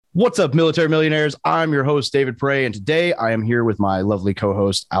What's up, military millionaires? I'm your host, David Prey, and today I am here with my lovely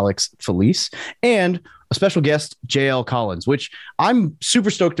co-host, Alex Felice, and a special guest, JL Collins, which I'm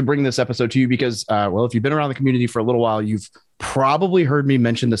super stoked to bring this episode to you because, if you've been around the community for a little while, you've probably heard me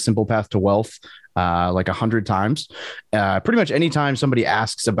mention the simple path to wealth like 100 times. Pretty much anytime somebody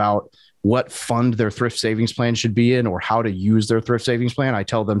asks about what fund their thrift savings plan should be in or how to use their thrift savings plan, I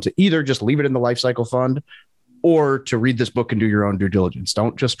tell them to either just leave it in the life cycle fund or to read this book and do your own due diligence.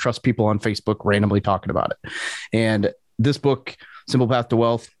 Don't just trust people on Facebook randomly talking about it. And this book, Simple Path to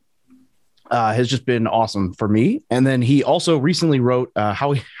Wealth, has just been awesome for me. And then he also recently wrote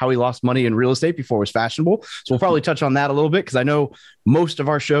how he lost money in real estate before it was fashionable. So we'll probably touch on that a little bit because I know most of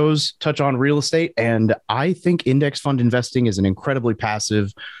our shows touch on real estate. And I think index fund investing is an incredibly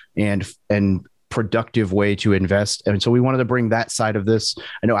passive and productive way to invest. And so we wanted to bring that side of this.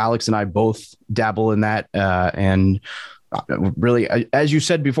 I know Alex and I both dabble in that. And really, as you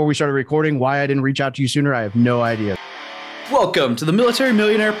said before we started recording, why I didn't reach out to you sooner, I have no idea. Welcome to the Military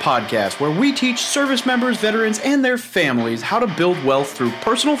Millionaire Podcast, where we teach service members, veterans, and their families how to build wealth through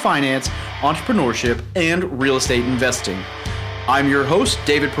personal finance, entrepreneurship, and real estate investing. I'm your host,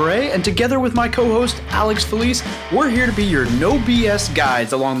 David Perret, and together with my co-host, Alex Felice, we're here to be your no BS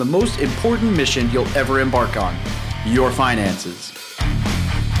guides along the most important mission you'll ever embark on, your finances.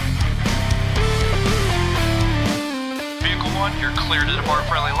 Vehicle 1, you're clear to depart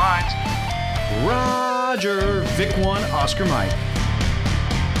friendly lines. Roger, Vic 1, Oscar Mike.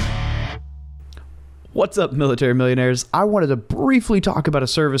 What's up, military millionaires? I wanted to briefly talk about a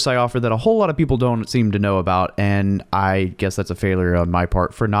service I offer that a whole lot of people don't seem to know about, and I guess that's a failure on my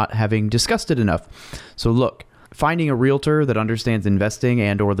part for not having discussed it enough. So look, finding a realtor that understands investing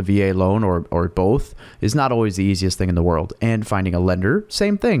and or the VA loan or both is not always the easiest thing in the world. And finding a lender,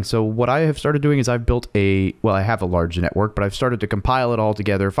 same thing. So what I have started doing is I've built I have a large network, but I've started to compile it all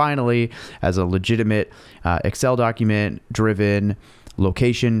together finally as a legitimate Excel document driven,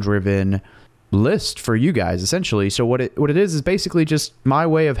 location driven list for you guys, essentially. So what it is basically just my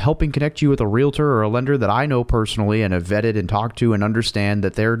way of helping connect you with a realtor or a lender that I know personally and have vetted and talked to and understand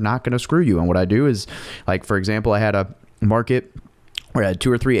that they're not going to screw you. And what I do is, like, for example, I had a market where I had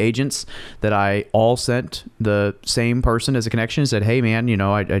 2 or 3 agents that I all sent the same person as a connection, said, hey man,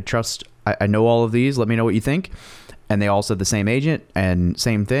 I trust, I know all of these. Let me know what you think. And they all said the same agent and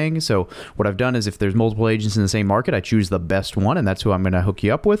same thing. So what I've done is if there's multiple agents in the same market, I choose the best one, and that's who I'm going to hook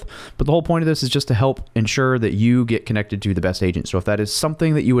you up with. But the whole point of this is just to help ensure that you get connected to the best agent. So if that is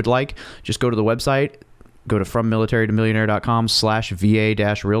something that you would like, just go to the website, go to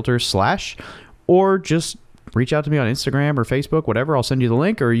FromMilitaryToMillionaire.com/VA-Realtor/ or just reach out to me on Instagram or Facebook, whatever. I'll send you the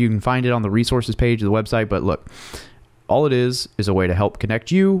link, or you can find it on the resources page of the website. But look, all it is a way to help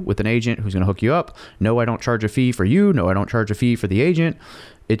connect you with an agent who's going to hook you up. No, I don't charge a fee for you. No, I don't charge a fee for the agent.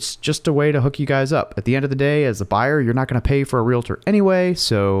 It's just a way to hook you guys up. At the end of the day, as a buyer, you're not going to pay for a realtor anyway.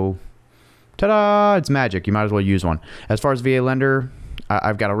 So, ta-da, it's magic. You might as well use one. As far as VA lender,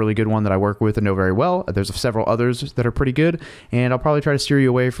 I've got a really good one that I work with and know very well. There's several others that are pretty good, and I'll probably try to steer you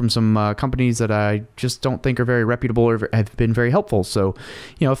away from some companies that I just don't think are very reputable or have been very helpful. So,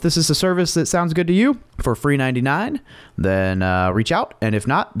 if this is a service that sounds good to you for free 99, then reach out, and if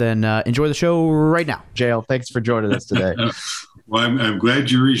not, then enjoy the show right now. JL, thanks for joining us today. Well, I'm glad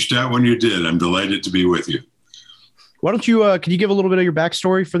you reached out when you did. I'm delighted to be with you. Why don't you, can you give a little bit of your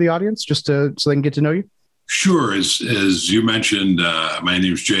backstory for the audience, just so they can get to know you? Sure. As you mentioned, my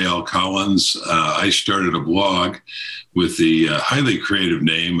name is JL Collins. I started a blog with the highly creative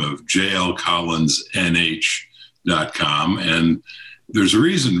name of jlcollinsnh.com. And there's a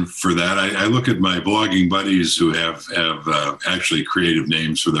reason for that. I look at my blogging buddies who have actually creative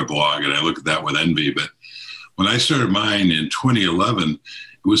names for their blog, and I look at that with envy. But when I started mine in 2011,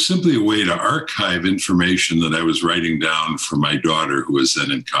 it was simply a way to archive information that I was writing down for my daughter, who was then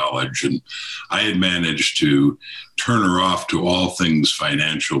in college. And I had managed to turn her off to all things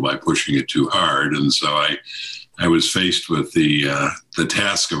financial by pushing it too hard. And so I was faced with the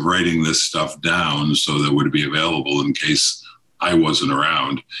task of writing this stuff down so that it would be available in case I wasn't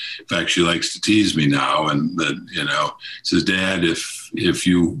around. In fact, she likes to tease me now and that, says, Dad,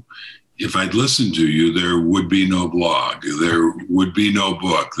 if I'd listened to you, there would be no blog, there would be no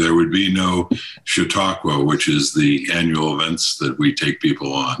book, there would be no Chautauqua, which is the annual events that we take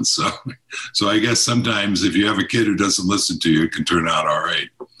people on. So I guess sometimes if you have a kid who doesn't listen to you, it can turn out all right.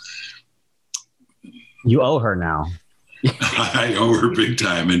 You owe her now. I owe her big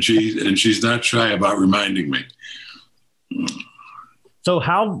time, and she's not shy about reminding me. So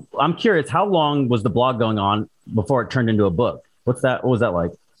I'm curious, how long was the blog going on before it turned into a book? What was that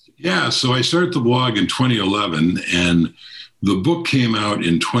like? Yeah, so I started the blog in 2011, and The book came out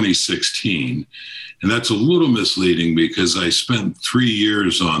in 2016, and that's a little misleading because I spent 3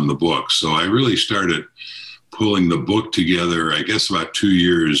 years on the book. So I really started pulling the book together, I guess, about 2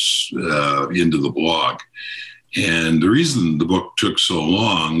 years into the blog. And the reason the book took so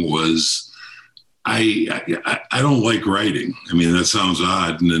long was I don't like writing. I mean, that sounds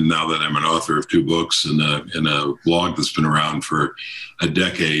odd. And then now that I'm an author of 2 books and a blog that's been around for a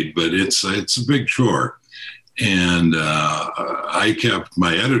decade, but it's a big chore. And I kept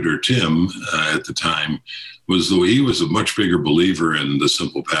my editor, Tim, at the time, he was a much bigger believer in The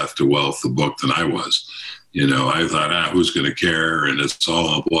Simple Path to Wealth, the book, than I was. You know, I thought, who's going to care? And it's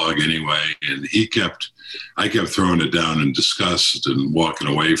all a blog anyway. And I kept throwing it down in disgust and walking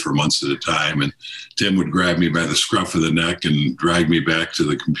away for months at a time. And Tim would grab me by the scruff of the neck and drag me back to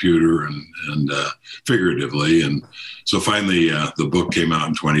the computer and figuratively. And so finally, the book came out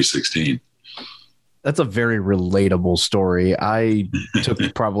in 2016. That's a very relatable story. I took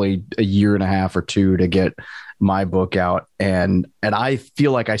probably a year and a half or 2 to get my book out. And I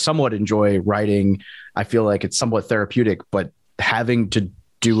feel like I somewhat enjoy writing. I feel like it's somewhat therapeutic, but having to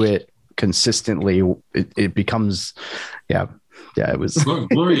do it consistently, it becomes, it was.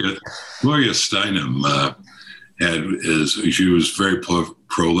 Gloria Steinem she was a very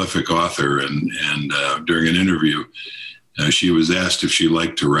prolific author. And during an interview, she was asked if she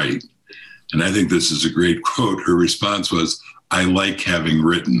liked to write. And I think this is a great quote. Her response was, "I like having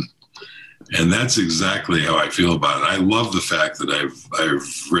written." And that's exactly how I feel about it. I love the fact that I've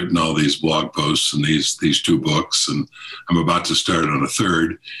written all these blog posts and these 2 books, and I'm about to start on a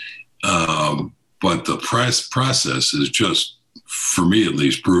 3rd. But the process is just, for me at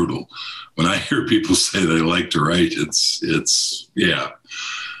least, brutal. When I hear people say they like to write, it's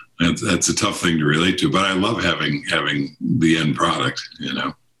that's a tough thing to relate to. But I love having the end product, you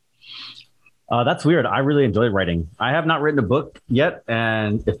know. That's weird. I really enjoy writing. I have not written a book yet,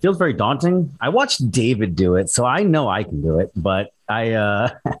 and it feels very daunting. I watched David do it, so I know I can do it. But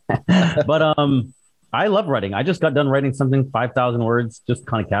I love writing. I just got done writing something 5,000 words, just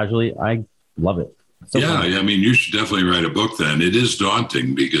kind of casually. I love it. So fun. I mean, you should definitely write a book then. It is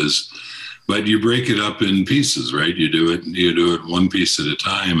daunting but you break it up in pieces, right? You do it one piece at a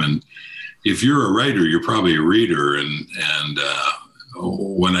time. And if you're a writer, you're probably a reader. And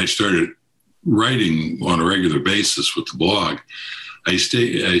when I started writing on a regular basis with the blog, I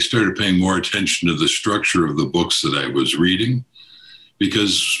started paying more attention to the structure of the books that I was reading,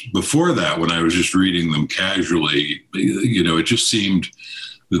 because before that, when I was just reading them casually, you know, it just seemed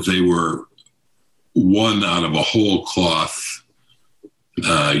that they were one out of a whole cloth,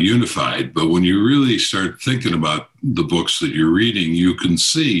 unified. But when you really start thinking about the books that you're reading, you can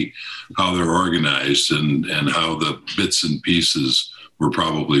see how they're organized and how the bits and pieces were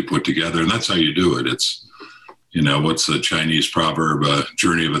probably put together. And that's how you do it. It's, you know, what's the Chinese proverb? A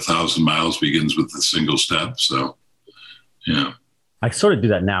journey of 1,000 miles begins with a single step. So, yeah. I sort of do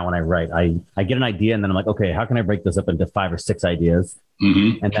that now when I write. I get an idea and then I'm like, okay, how can I break this up into 5 or 6 ideas?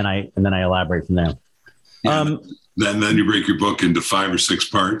 Mm-hmm. And then I elaborate from there. Yeah. Then you break your book into 5 or 6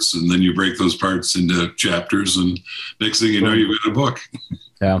 parts, and then you break those parts into chapters, and next thing you know, you've got a book.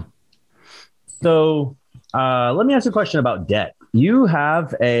 Yeah. So let me ask you a question about debt. You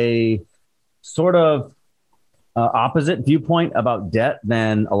have a sort of opposite viewpoint about debt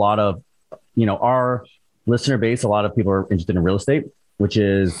than a lot of, you know, our listener base. A lot of people are interested in real estate, which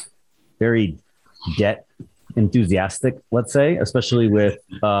is very debt enthusiastic, let's say, especially with,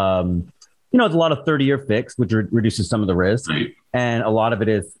 you know, it's a lot of 30-year fixed, which reduces some of the risk. Right. And a lot of it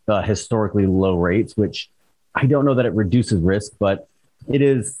is historically low rates, which I don't know that it reduces risk, but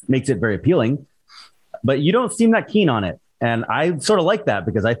makes it very appealing. But you don't seem that keen on it. And I sort of like that,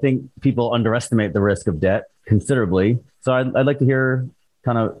 because I think people underestimate the risk of debt considerably. So I'd like to hear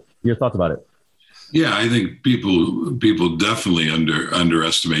kind of your thoughts about it. Yeah, I think people definitely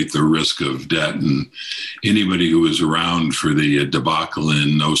underestimate the risk of debt. And anybody who was around for the debacle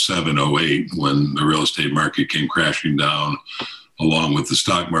in 07, 08, when the real estate market came crashing down along with the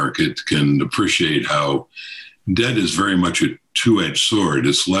stock market, can appreciate how debt is very much a two-edged sword.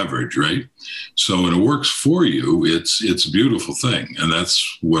 It's leverage, right? So when it works for you, it's a beautiful thing. And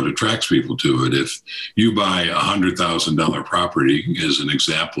that's what attracts people to it. If you buy a $100,000 property, as an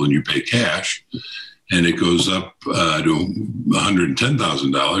example, and you pay cash, and it goes up to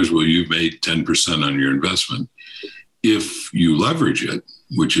 $110,000, well, you've made 10% on your investment. If you leverage it,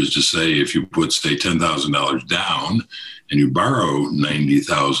 which is to say, if you put, say, $10,000 down and you borrow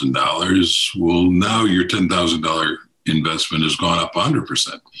 $90,000, well, now your $10,000 investment has gone up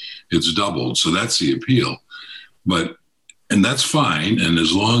 100%. It's doubled. So that's the appeal. And that's fine. And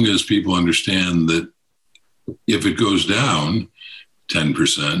as long as people understand that if it goes down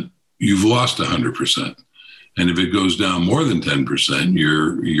 10%, you've lost 100%. And if it goes down more than 10%,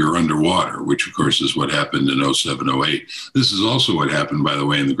 you're underwater, which of course is what happened in 07, 08. This is also what happened, by the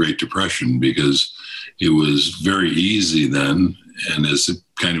way, in the Great Depression, because it was very easy then, and as it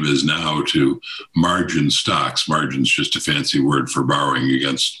kind of is now, to margin stocks. Margin's just a fancy word for borrowing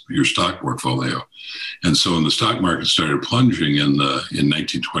against your stock portfolio. And so when the stock market started plunging in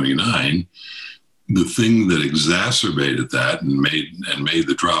 1929, the thing that exacerbated that and made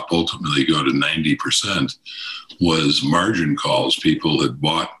the drop ultimately go to 90% was margin calls. People had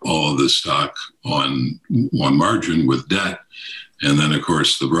bought all of this stock on margin with debt. And then, of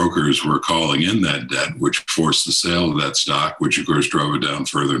course, the brokers were calling in that debt, which forced the sale of that stock, which, of course, drove it down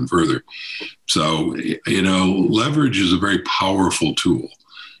further and further. So, leverage is a very powerful tool.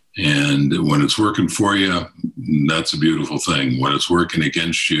 And when it's working for you, that's a beautiful thing. When it's working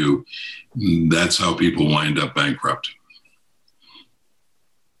against you, that's how people wind up bankrupt.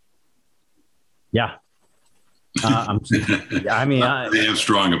 Yeah. They have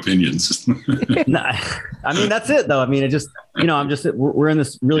strong opinions. That's it though. We're in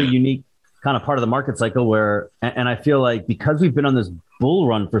this really unique kind of part of the market cycle where, and I feel like because we've been on this bull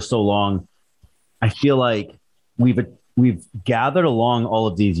run for so long, I feel like we've gathered along all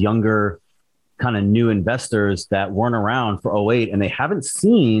of these younger kind of new investors that weren't around for 08, and they haven't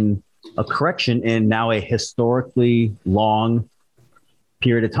seen a correction in now a historically long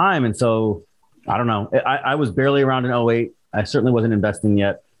period of time. And so I don't know. I was barely around in 08. I certainly wasn't investing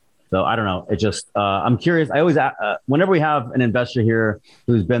yet. So I don't know. It just, I'm curious. I always, whenever we have an investor here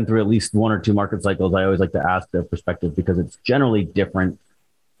who's been through at least one or two market cycles, I always like to ask their perspective because it's generally different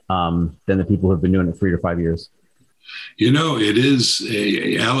than the people who have been doing it 3 to 5 years. It is,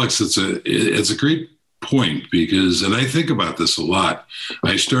 Alex, it's a great point because, and I think about this a lot.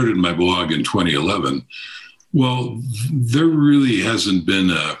 I started my blog in 2011. Well, there really hasn't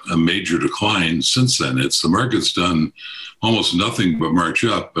been a major decline since then. The market's done almost nothing but march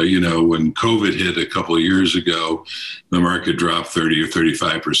up. But, when COVID hit a couple of years ago, the market dropped 30 or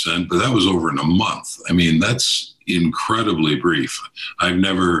 35%, but that was over in a month. That's incredibly brief. I've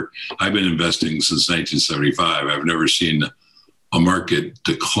been investing since 1975. I've never seen a market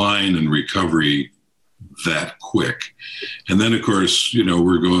decline and recovery that quick. And then, of course,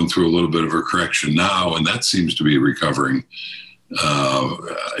 we're going through a little bit of a correction now, and that seems to be recovering.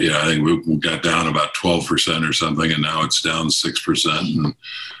 I think we got down about 12% or something, and now it's down 6%. And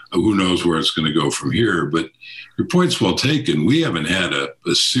who knows where it's going to go from here. But your point's well taken. We haven't had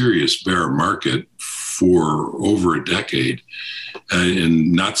a serious bear market for over a decade,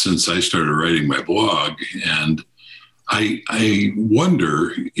 and not since I started writing my blog. And I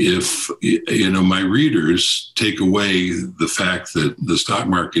wonder if, my readers take away the fact that the stock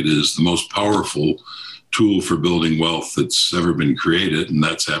market is the most powerful tool for building wealth that's ever been created. And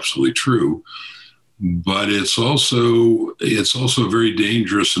that's absolutely true. But it's also a very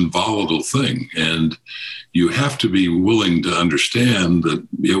dangerous and volatile thing. And you have to be willing to understand that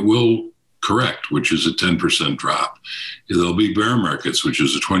it will correct, which is a 10% drop. There'll be bear markets, which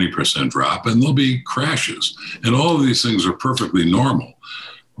is a 20% drop, and there'll be crashes. And all of these things are perfectly normal.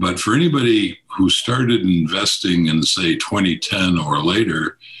 But for anybody who started investing in, say, 2010 or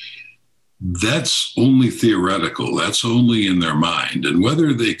later, that's only theoretical. That's only in their mind. And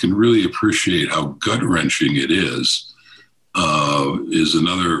whether they can really appreciate how gut-wrenching it is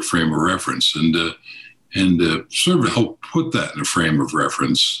another frame of reference. And to sort of help put that in a frame of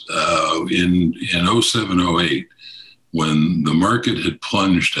reference, in 07, 08, when the market had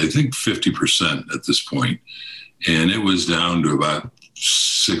plunged, I think 50% at this point, and it was down to about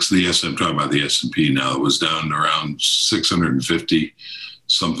I'm talking about the S&P now, it was down to around 650,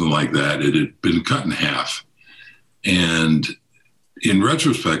 something like that. It had been cut in half. And in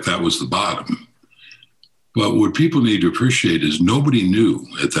retrospect, that was the bottom. But what people need to appreciate is nobody knew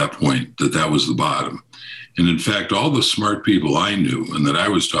at that point that that was the bottom. And in fact, all the smart people I knew and that I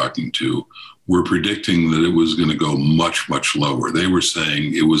was talking to were predicting that it was going to go much, much lower. They were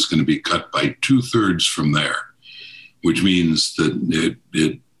saying it was going to be cut by 2/3 from there, which means that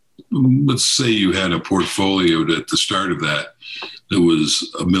let's say you had a portfolio at the start of that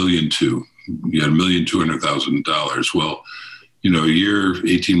was $1.2 million. You had $1,200,000. Well, a year,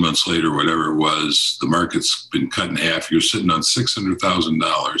 18 months later, whatever it was, the market's been cut in half. You're sitting on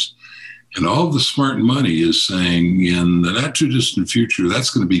 $600,000. And all of the smart money is saying in the not too distant future, that's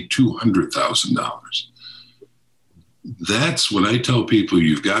going to be $200,000. That's when I tell people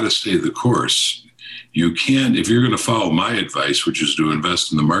you've got to stay the course. You can't, if you're going to follow my advice, which is to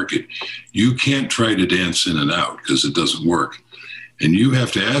invest in the market, you can't try to dance in and out because it doesn't work. And you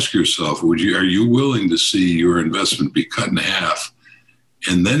have to ask yourself, are you willing to see your investment be cut in half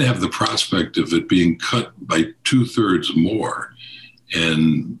and then have the prospect of it being cut by 2/3 more?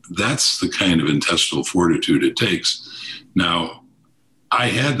 And that's the kind of intestinal fortitude it takes. Now, I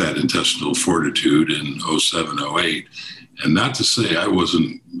had that intestinal fortitude in 07, 08. And not to say I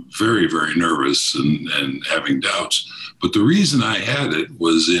wasn't very, very nervous and having doubts, but the reason I had it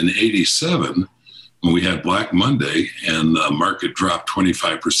was in 87, when we had Black Monday and the market dropped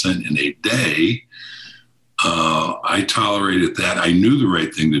 25% in a day. I tolerated that. I knew the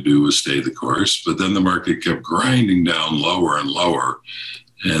right thing to do was stay the course, but then the market kept grinding down lower and lower.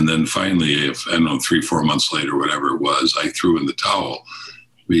 And then finally, 3-4 months later, whatever it was, I threw in the towel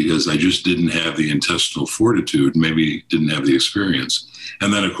because I just didn't have the intestinal fortitude, maybe didn't have the experience.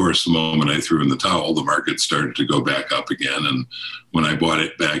 And then, of course, the moment I threw in the towel, the market started to go back up again. And when I bought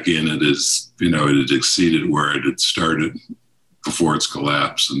it back in, it had exceeded where it had started before its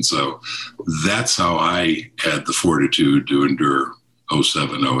collapse. And so that's how I had the fortitude to endure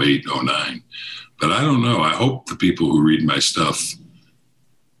 07, 08, 09. But I don't know. I hope the people who read my stuff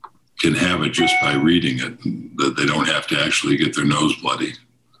can have it just by reading it, that they don't have to actually get their nose bloody.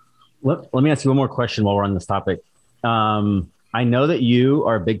 Let me ask you one more question while we're on this topic. I know that you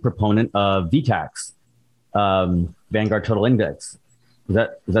are a big proponent of VTAX, Vanguard Total Index. Is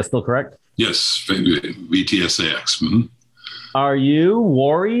that still correct? Yes, VTSAX. Mm-hmm. Are you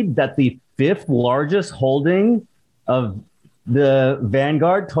worried that the 5th largest holding of the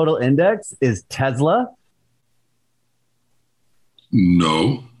Vanguard Total Index is Tesla?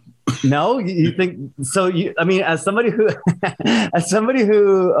 No. No, you think so? As somebody who,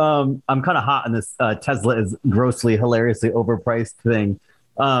 I'm kind of hot on this Tesla is grossly, hilariously overpriced thing.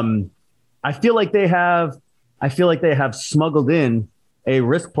 I feel like they have smuggled in a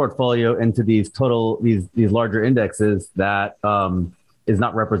risk portfolio into these larger indexes that is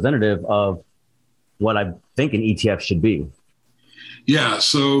not representative of what I think an ETF should be. Yeah,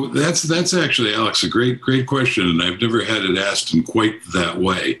 so that's actually, Alex, a great question, and I've never had it asked in quite that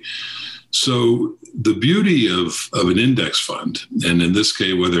way. So the beauty of an index fund, and in this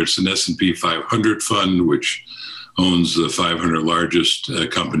case, whether it's an S&P 500 fund, which owns the 500 largest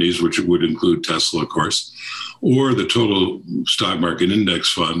companies, which would include Tesla, of course, or the total stock market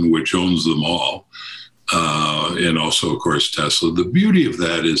index fund, which owns them all, and also, of course, Tesla. The beauty of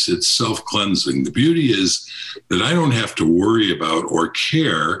that is it's self-cleansing. The beauty is that I don't have to worry about or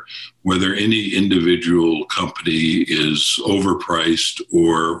care whether any individual company is overpriced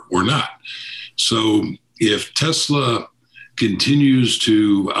or not. So if Tesla continues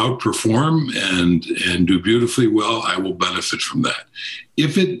to outperform and do beautifully well, I will benefit from that.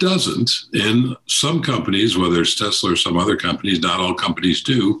 If it doesn't, and some companies, whether it's Tesla or some other companies, not all companies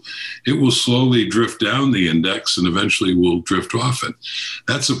do, it will slowly drift down the index and eventually will drift off it.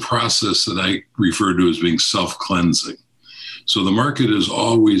 That's a process that I refer to as being self-cleansing. So the market is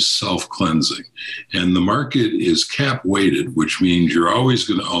always self-cleansing, and the market is cap-weighted, which means you're always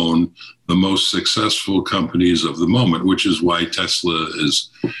going to own the most successful companies of the moment, which is why Tesla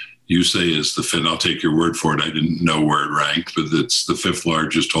is, you say, is the fifth. I'll take your word for it. I didn't know where it ranked, but it's the 5th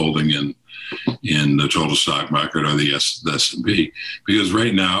largest holding in the total stock market, or the S&P. Because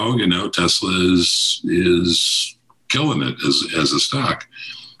right now, Tesla is killing it as a stock.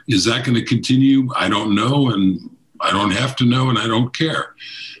 Is that going to continue? I don't know, and I don't have to know, and I don't care.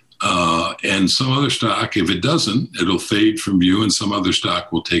 And some other stock, if it doesn't, it'll fade from view, and some other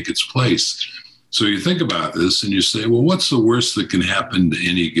stock will take its place. So you think about this and you say, well, what's the worst that can happen to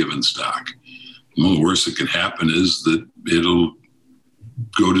any given stock? Well, the worst that can happen is that it'll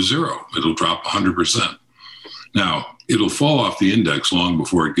go to zero. It'll drop 100%. Now, it'll fall off the index long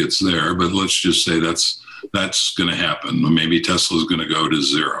before it gets there, but let's just say that's going to happen. Maybe Tesla's going to go to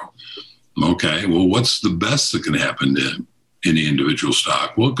zero. Okay, well, what's the best that can happen to any individual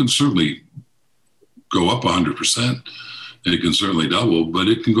stock? Well, it can certainly go up 100%. It can certainly double, but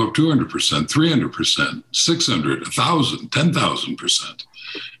it can go up 200%, 300%, 600, 1,000, 10,000%,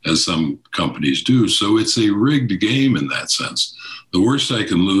 as some companies do. So it's a rigged game in that sense. The worst I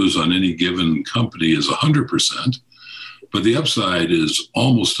can lose on any given company is 100%, but the upside is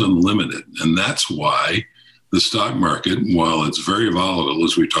almost unlimited. And that's why the stock market, while it's very volatile,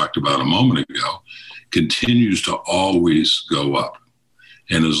 as we talked about a moment ago, continues to always go up.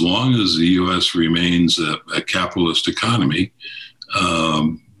 And as long as the U.S. remains a capitalist economy,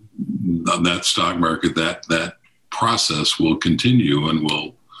 that stock market, that process will continue, and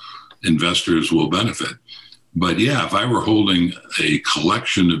investors will benefit. But yeah, if I were holding a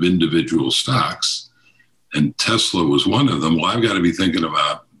collection of individual stocks, and Tesla was one of them, well, I've got to be thinking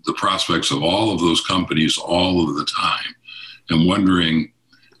about the prospects of all of those companies all of the time. am wondering,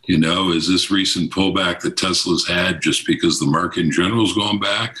 is this recent pullback that Tesla's had just because the market in general is going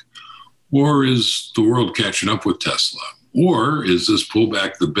back? Or is the world catching up with Tesla? Or is this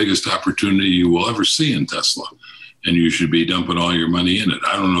pullback the biggest opportunity you will ever see in Tesla? And you should be dumping all your money in it.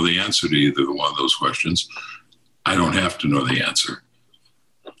 I don't know the answer to either one of those questions. I don't have to know the answer.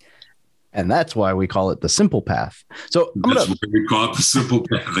 And that's why we call it the simple path. So that's why we call it the simple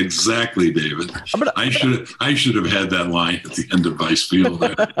path. Exactly, David. I should have had that line at the end of Vice Field.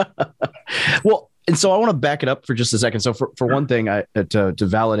 Well, and so I want to back it up for just a second. So for one thing, to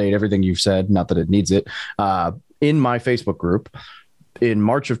validate everything you've said, not that it needs it, in my Facebook group in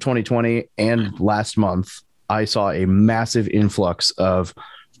March of 2020 and last month, I saw a massive influx of,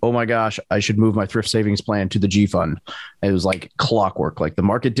 oh my gosh, I should move my thrift savings plan to the G fund. It was like clockwork. Like the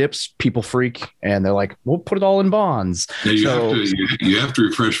market dips, people freak, and they're like, we'll put it all in bonds. Now you have to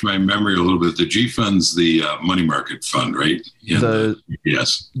refresh my memory a little bit. The G fund's the money market fund, right?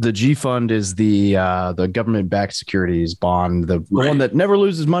 Yes. The G fund is the government-backed securities bond, the one that never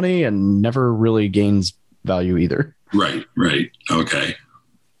loses money and never really gains value either. Right. Okay.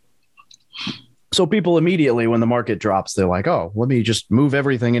 So people immediately, when the market drops, they're like, oh, let me just move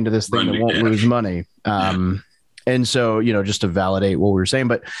everything into this thing that won't lose money. And so, just to validate what we were saying,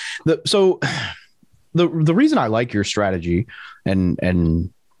 but the reason I like your strategy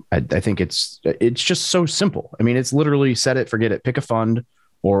and I think it's just so simple. I mean, it's literally set it, forget it, pick a fund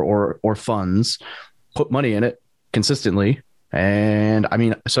or funds, put money in it consistently. And I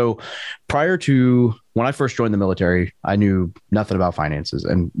mean, so prior to when I first joined the military, I knew nothing about finances.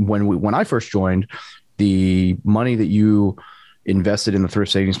 And when I first joined, the money that you invested in the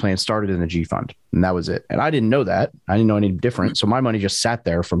thrift savings plan started in the G fund, and that was it. And I didn't know that. I didn't know any different. So my money just sat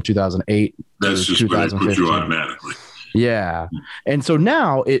there from 2008 That's to just 2015. put you automatically. Yeah. And so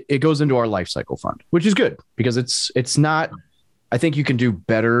now it goes into our life cycle fund, which is good because it's not, I think you can do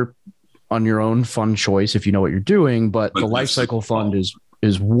better on your own fund choice if you know what you're doing, but the life cycle fund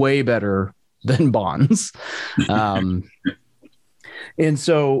is way better than bonds. And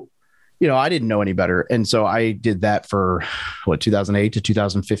so, I didn't know any better. And so I did that for 2008 to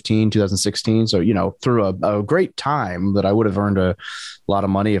 2015, 2016. So, through a great time that I would have earned a lot of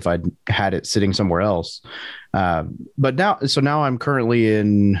money if I'd had it sitting somewhere else. But now I'm currently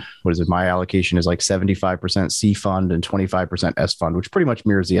in, my allocation is like 75% C fund and 25% S fund, which pretty much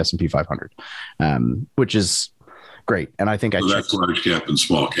mirrors the S&P 500, which is great. And I think that's large cap and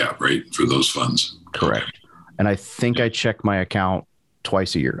small cap, right? For those funds. Correct. And I think I check my account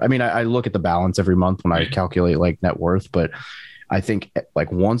twice a year. I mean, I look at the balance every month when I calculate like net worth, but I think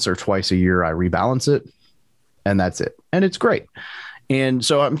like once or twice a year, I rebalance it and that's it. And it's great. And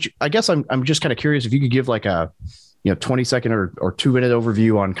so I guess I'm just kind of curious if you could give like a 20-second or 2-minute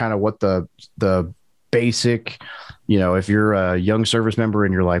overview on kind of what the basic, if you're a young service member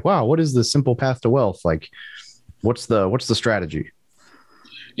and you're like, wow, what is the simple path to wealth? Like, what's the strategy?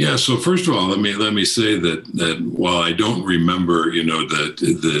 Yeah. So first of all, let me say that while I don't remember, that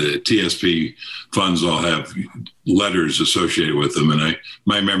the TSP funds all have letters associated with them, and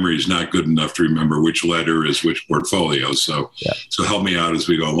my memory is not good enough to remember which letter is which portfolio. So help me out as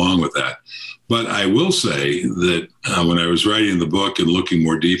we go along with that. But I will say that when I was writing the book and looking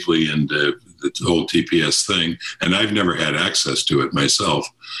more deeply into the whole TPS thing, and I've never had access to it myself,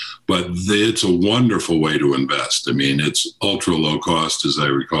 but it's a wonderful way to invest. I mean, it's ultra low cost, as I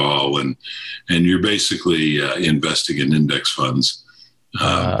recall, and you're basically investing in index funds.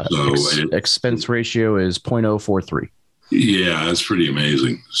 Expense ratio is 0.043. Yeah, that's pretty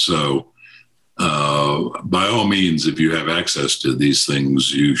amazing. So by all means, if you have access to these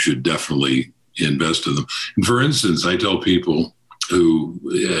things, you should definitely invest in them. And for instance, I tell people who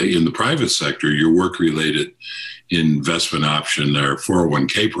in the private sector, your work-related investment option or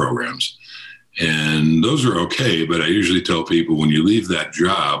 401k programs. And those are okay, but I usually tell people when you leave that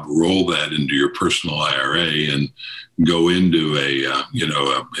job, roll that into your personal IRA and go into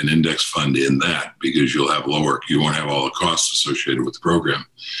an index fund in that, because you won't have all the costs associated with the program.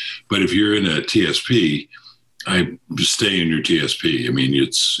 But if you're in a TSP, I stay in your TSP. I mean,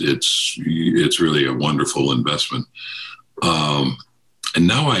 it's really a wonderful investment. And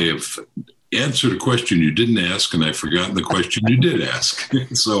now I have answered a question you didn't ask, and I've forgotten the question you did ask.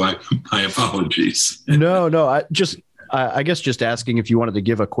 So my apologies. No. I guess just asking if you wanted to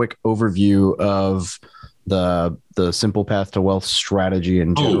give a quick overview of the simple path to wealth strategy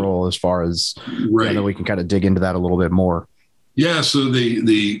in general, as far as then we can kind of dig into that a little bit more. Yeah. So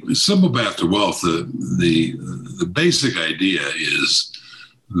the simple path to wealth, the basic idea is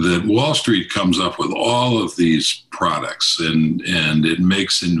that Wall Street comes up with all of these products and it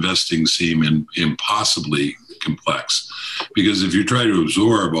makes investing seem impossibly complex, because if you try to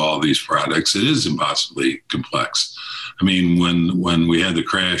absorb all these products, it is impossibly complex. I mean, when we had the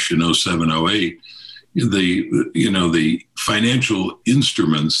crash in 07, 08, the financial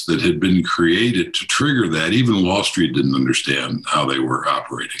instruments that had been created to trigger that, even Wall Street didn't understand how they were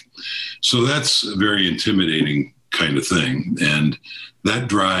operating. So that's a very intimidating kind of thing. And that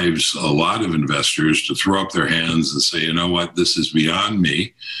drives a lot of investors to throw up their hands and say, you know what, this is beyond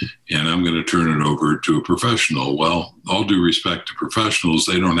me, and I'm going to turn it over to a professional. Well, all due respect to professionals,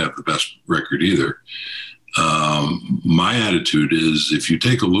 they don't have the best record either. My attitude is, if you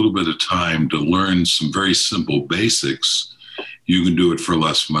take a little bit of time to learn some very simple basics, you can do it for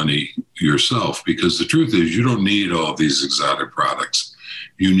less money yourself, because the truth is you don't need all these exotic products.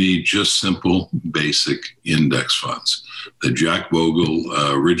 You need just simple, basic index funds that Jack Bogle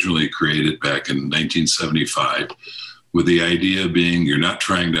originally created back in 1975, with the idea being you're not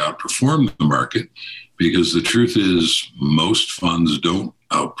trying to outperform the market, because the truth is most funds don't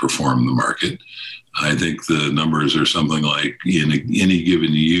outperform the market. I think the numbers are something like in any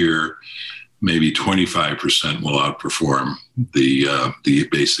given year, maybe 25% will outperform the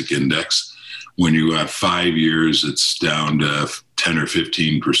basic index. When you got 5 years, it's down to 10 or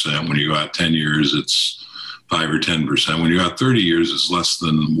 15%. When you got 10 years, it's 5 or 10%. When you got 30 years, it's less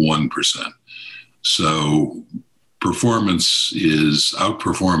than 1%. So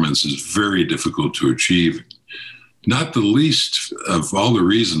outperformance is very difficult to achieve. Not the least of all the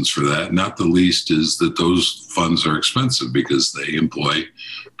reasons for that, not the least is that those funds are expensive because they employ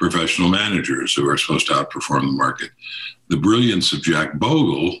professional managers who are supposed to outperform the market. The brilliance of Jack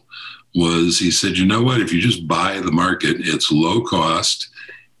Bogle was he said, you know what, if you just buy the market, it's low cost.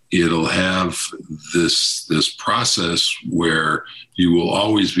 It'll have this process where you will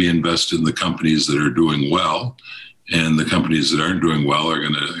always be invested in the companies that are doing well, and the companies that aren't doing well are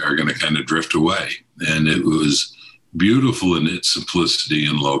going to kind of drift away. And it was beautiful in its simplicity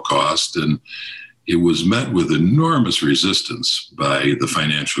and low cost, and it was met with enormous resistance by the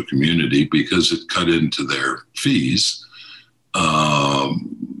financial community because it cut into their fees.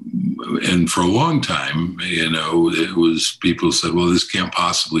 And for a long time, it was people said, well, this can't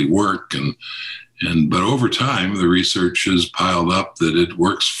possibly work. But over time, the research has piled up that it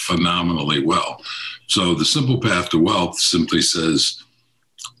works phenomenally well. So the simple path to wealth simply says,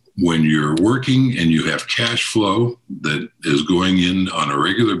 when you're working and you have cash flow that is going in on a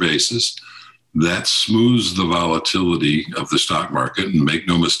regular basis, that smooths the volatility of the stock market. And make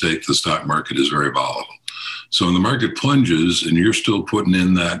no mistake, the stock market is very volatile. So when the market plunges and you're still putting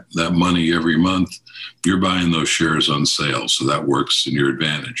in that money every month, you're buying those shares on sale. So that works in your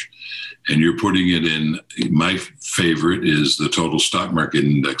advantage. And you're putting it in, my favorite is the Total Stock Market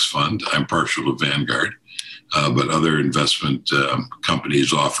Index Fund. I'm partial to Vanguard, but other investment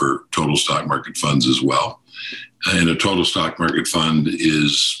companies offer total stock market funds as well. And a total stock market fund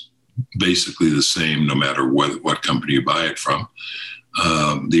is basically the same no matter what company you buy it from.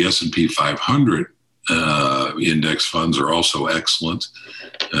 The S&P 500 index funds are also excellent.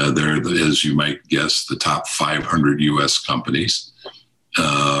 They're, as you might guess, the top 500 U.S. companies.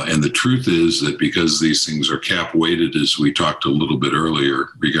 And the truth is that because these things are cap weighted, as we talked a little bit earlier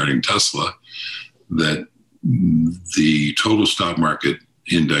regarding Tesla, that the total stock market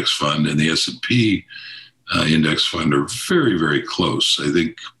index fund and the S&P index fund are very, very close. I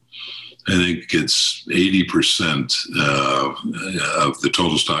think it's 80% of the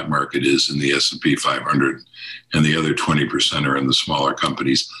total stock market is in the S&P 500, and the other 20% are in the smaller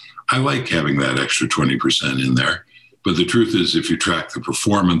companies. I like having that extra 20% in there. But the truth is, if you track the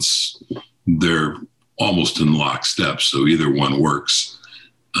performance, they're almost in lockstep. So either one works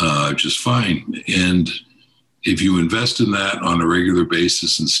just fine. And if you invest in that on a regular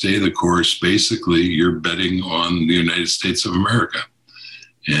basis and stay the course, basically you're betting on the United States of America.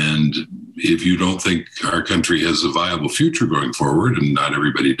 And if you don't think our country has a viable future going forward, and not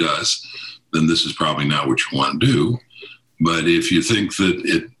everybody does, then this is probably not what you want to do. But if you think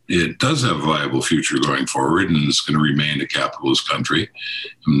that it does have a viable future going forward and it's going to remain a capitalist country,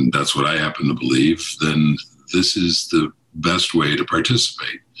 and that's what I happen to believe, then this is the best way to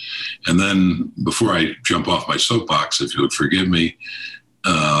participate. And then before I jump off my soapbox, if you'll forgive me,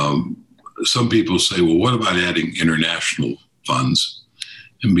 some people say, well, what about adding international funds?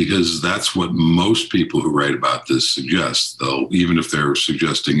 And because that's what most people who write about this suggest, even if they're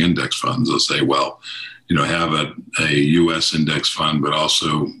suggesting index funds, they'll say, well, have a U.S. index fund, but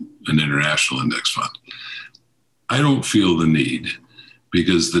also an international index fund. I don't feel the need,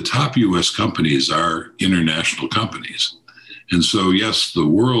 because the top U.S. companies are international companies. And so, yes, the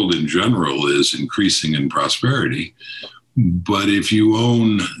world in general is increasing in prosperity, But if you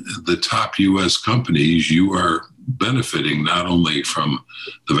own the top U.S. companies, you are benefiting not only from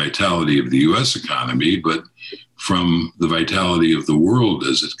the vitality of the U.S. economy, but from the vitality of the world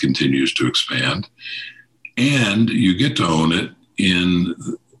as it continues to expand. And you get to own it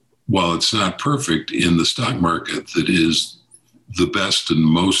while it's not perfect, in the stock market that is the best and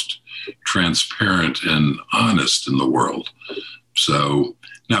most transparent and honest in the world. So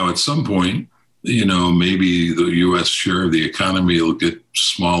now at some point, maybe the U.S. share of the economy will get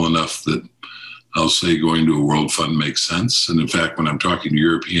small enough that I'll say going to a world fund makes sense. And in fact, when I'm talking to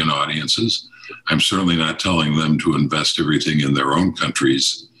European audiences, I'm certainly not telling them to invest everything in their own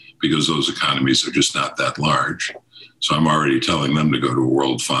countries, because those economies are just not that large. So I'm already telling them to go to a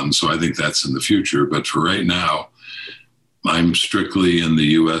world fund. So I think that's in the future. But for right now, I'm strictly in the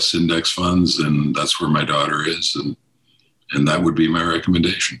U.S. index funds, and that's where my daughter is. And that would be my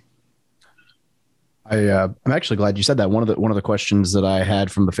recommendation. I'm actually glad you said that. One of the questions that I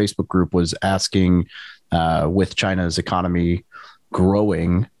had from the Facebook group was asking, with China's economy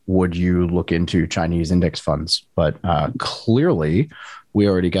growing, would you look into Chinese index funds? But clearly, we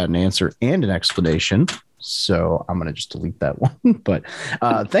already got an answer and an explanation. So I'm going to just delete that one. But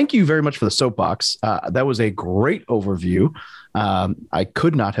thank you very much for the soapbox. That was a great overview. I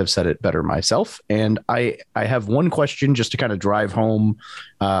could not have said it better myself. And I have one question just to kind of drive home.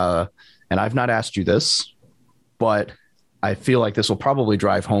 And I've not asked you this, but I feel like this will probably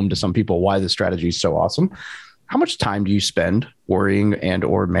drive home to some people why the strategy is so awesome. How much time do you spend worrying and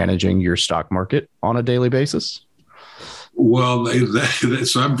or managing your stock market on a daily basis? Well, I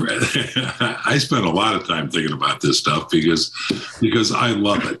spend a lot of time thinking about this stuff because I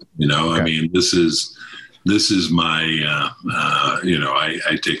love it. Okay. I mean, this is my,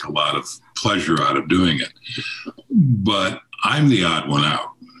 I take a lot of pleasure out of doing it, but I'm the odd one out.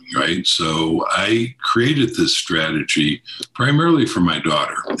 Right. So I created this strategy primarily for my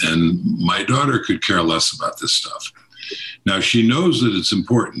daughter, and my daughter could care less about this stuff. Now, she knows that it's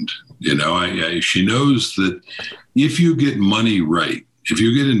important. She knows that if you get money right, if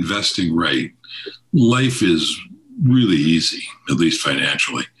you get investing right, life is really easy, at least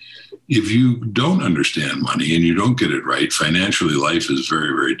financially. If you don't understand money and you don't get it right, financially, life is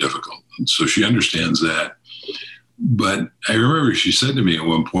very, very difficult. And so she understands that. But I remember she said to me at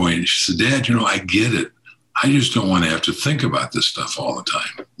one point, she said, "Dad, I get it. I just don't want to have to think about this stuff all the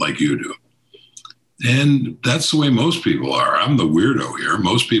time like you do." And that's the way most people are. I'm the weirdo here.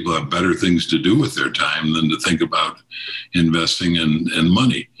 Most people have better things to do with their time than to think about investing and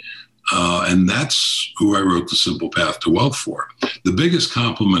money. And that's who I wrote The Simple Path to Wealth for. The biggest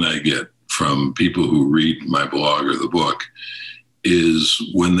compliment I get from people who read my blog or the book is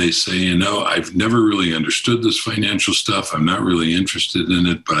when they say, I've never really understood this financial stuff. I'm not really interested in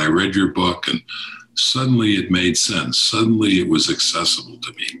it, but I read your book and suddenly it made sense. Suddenly it was accessible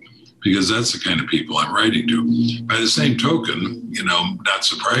to me, because that's the kind of people I'm writing to. By the same token, not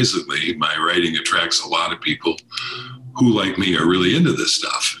surprisingly, my writing attracts a lot of people who, like me, are really into this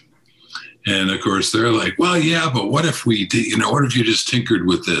stuff. And of course, they're like, well, yeah, but what if we did, what if you just tinkered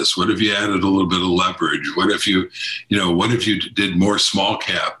with this? What if you added a little bit of leverage? What if you did more small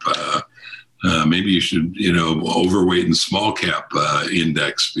cap? Maybe you should, overweight in small cap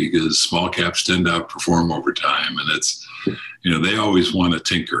index, because small caps tend to outperform over time. And it's, they always want to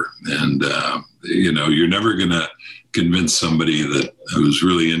tinker. And, you're never going to convince somebody who's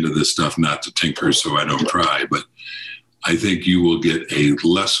really into this stuff not to tinker, so I don't try. But I think you will get a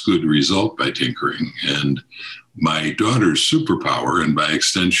less good result by tinkering. And my daughter's superpower, and by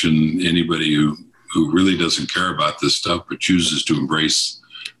extension, anybody who really doesn't care about this stuff but chooses to embrace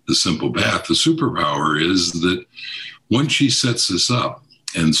the simple path, the superpower is that once she sets this up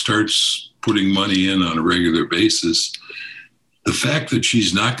and starts putting money in on a regular basis, the fact that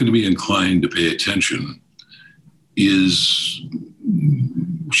she's not going to be inclined to pay attention is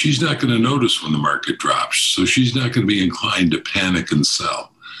she's not going to notice when the market drops. So she's not going to be inclined to panic and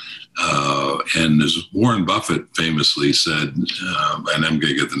sell. And as Warren Buffett famously said, and I'm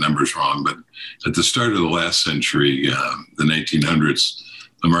going to get the numbers wrong, but at the start of the last century, the 1900s,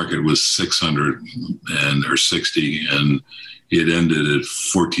 the market was 600 or 60, and it ended at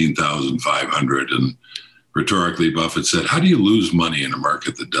 14,500. And rhetorically, Buffett said, "How do you lose money in a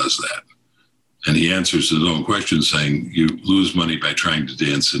market that does that?" And he answers his own question saying, "You lose money by trying to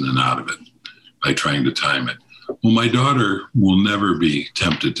dance in and out of it, by trying to time it." Well, my daughter will never be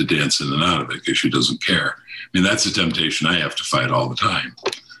tempted to dance in and out of it because she doesn't care. I mean, that's a temptation I have to fight all the time.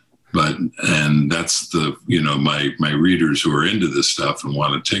 And that's my readers who are into this stuff and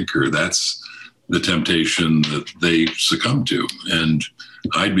want to tinker. That's the temptation that they succumb to. And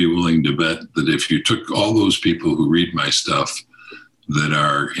I'd be willing to bet that if you took all those people who read my stuff that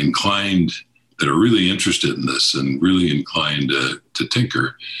are inclined, that are really interested in this and really inclined to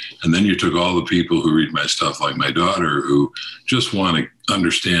tinker, and then you took all the people who read my stuff like my daughter who just want to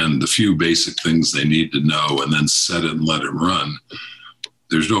understand the few basic things they need to know and then set it and let it run,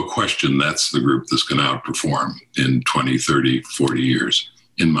 there's no question that's the group that's going to outperform in 20, 30, 40 years,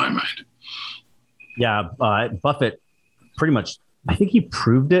 in my mind. Yeah, Buffett pretty much, I think he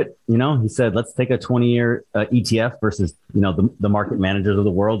proved it. He said, let's take a 20-year ETF versus, the market managers of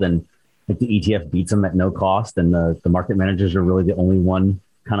the world. And I think the ETF beats them at no cost. And the market managers are really the only one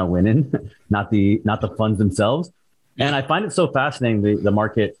kind of winning, not the funds themselves. And I find it so fascinating, the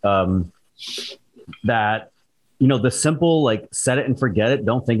market, that, the simple, like, set it and forget it.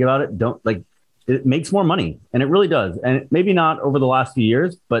 Don't think about it. It makes more money, and it really does. And maybe not over the last few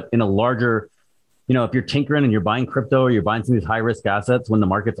years, but in a larger, if you're tinkering and you're buying crypto or you're buying some of these high risk assets, when the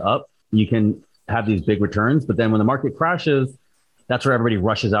market's up, you can have these big returns. But then when the market crashes, that's where everybody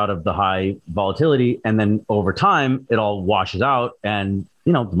rushes out of the high volatility. And then over time, it all washes out. And,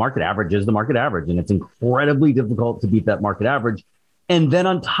 the market average is the market average. And it's incredibly difficult to beat that market average. And then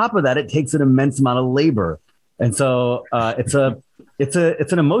on top of that, it takes an immense amount of labor. And so it's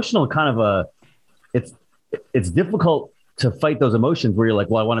an emotional kind of it's difficult to fight those emotions where you're like,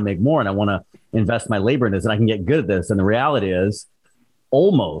 well, I want to make more and I want to invest my labor in this and I can get good at this. And the reality is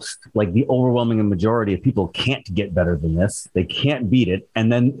almost like the overwhelming majority of people can't get better than this. They can't beat it.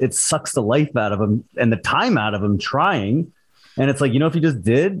 And then it sucks the life out of them and the time out of them trying. And it's like, if you just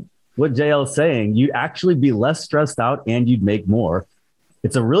did what JL is saying, you'd actually be less stressed out and you'd make more.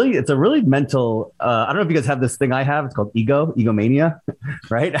 It's a really mental, I don't know if you guys have this thing I have, it's called egomania,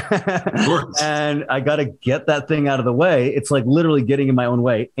 right? Of course. And I got to get that thing out of the way. It's like literally getting in my own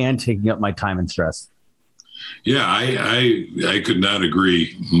way and taking up my time and stress. Yeah, I could not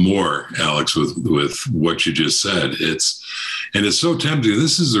agree more, Alex, with what you just said. It's so tempting.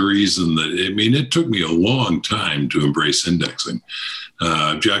 This is the reason that, it took me a long time to embrace indexing.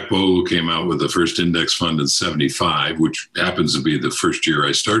 Jack Bogle came out with the first index fund in 75, which happens to be the first year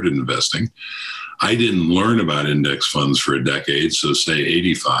I started investing. I didn't learn about index funds for a decade, so say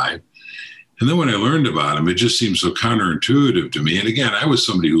 85. And then when I learned about them, it just seemed so counterintuitive to me. And again, I was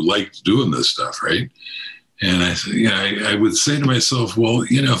somebody who liked doing this stuff, right? And I would say to myself, well,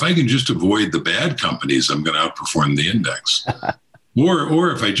 if I can just avoid the bad companies, I'm going to outperform the index.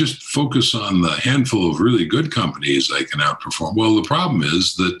 Or if I just focus on the handful of really good companies, I can outperform. Well, the problem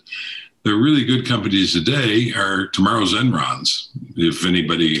is that the really good companies today are tomorrow's Enrons. If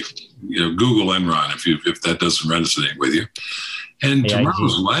anybody, Google Enron, if that doesn't resonate with you. And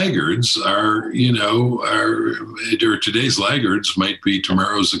tomorrow's laggards are today's laggards might be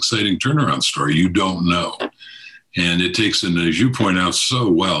tomorrow's exciting turnaround story. You don't know. And it takes as you point out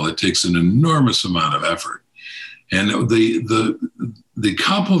so well, it takes an enormous amount of effort. And the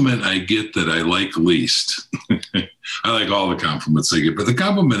compliment I get that I like least, I like all the compliments I get, but the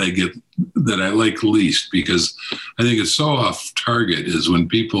compliment I get that I like least, because I think it's so off target, is when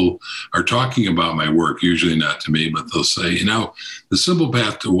people are talking about my work, usually not to me, but they'll say, the Simple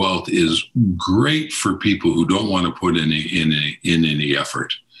Path to Wealth is great for people who don't want to put in any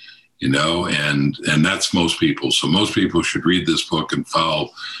effort, and that's most people. So most people should read this book and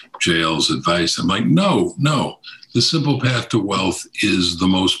follow JL's advice. I'm like, no. The Simple Path to Wealth is the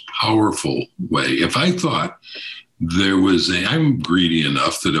most powerful way. If I thought I'm greedy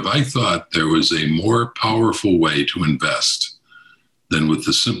enough that if I thought there was a more powerful way to invest than with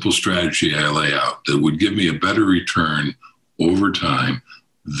the simple strategy I lay out that would give me a better return over time,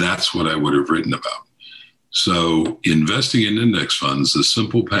 that's what I would have written about. So investing in index funds, the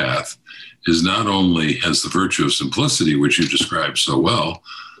simple path, is not only has the virtue of simplicity, which you described so well,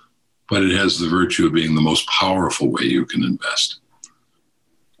 but it has the virtue of being the most powerful way you can invest.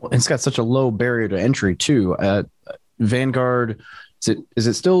 Well, it's got such a low barrier to entry too. Vanguard, is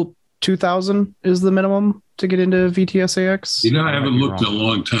it still 2,000 is the minimum to get into VTSAX? I haven't looked in a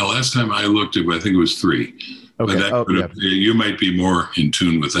long time. Last time I looked at, I think it was 3. Okay. But you might be more in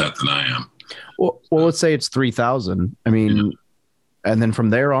tune with that than I am. Well, let's say it's 3,000. And then from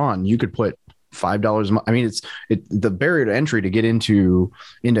there on, you could put $5. The barrier to entry to get into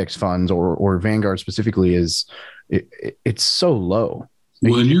index funds or Vanguard specifically is it's so low.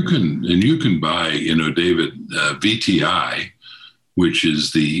 Well, and you can buy, David, VTI, which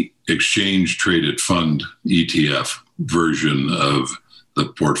is the exchange traded fund ETF version of the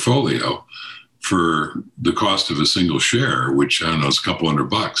portfolio, for the cost of a single share, which I don't know, is a couple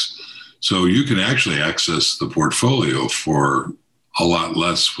 $100. So you can actually access the portfolio for a lot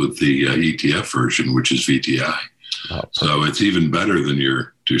less with the ETF version, which is VTI. Oh, so it's even better than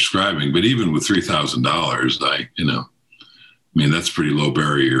you're describing. But even with $3,000, that's pretty low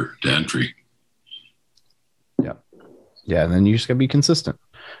barrier to entry. Yeah. Yeah. And then you just got to be consistent.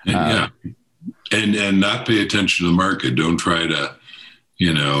 And not pay attention to the market. Don't try to,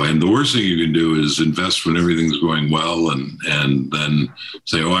 and the worst thing you can do is invest when everything's going well and then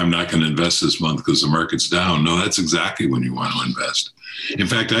say, oh, I'm not going to invest this month because the market's down. No, that's exactly when you want to invest. In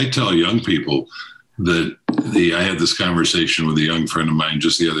fact, I tell young people that I had this conversation with a young friend of mine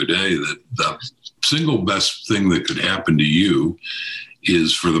just the other day that the single best thing that could happen to you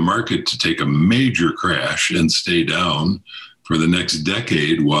is for the market to take a major crash and stay down for the next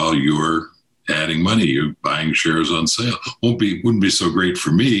decade while you're adding money, you're buying shares on sale. Wouldn't be so great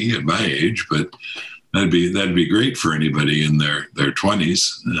for me at my age, but that'd be great for anybody in their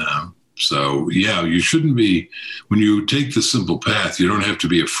 20s. So yeah, you shouldn't be, when you take the simple path, you don't have to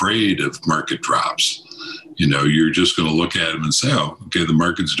be afraid of market drops. You're just going to look at them and say, oh, okay, the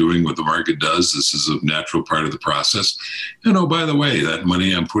market's doing what the market does. This is a natural part of the process. And oh, by the way, that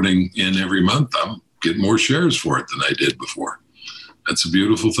money I'm putting in every month, I'm getting more shares for it than I did before. That's a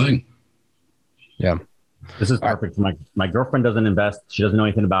beautiful thing. Yeah. This is perfect. My girlfriend doesn't invest. She doesn't know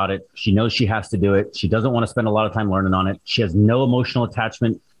anything about it. She knows she has to do it. She doesn't want to spend a lot of time learning on it. She has no emotional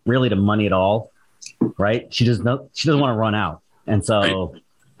attachment really to money at all. Right. She doesn't want to run out. And so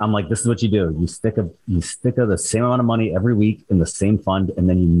I'm like, this is what you do. You stick the same amount of money every week in the same fund, and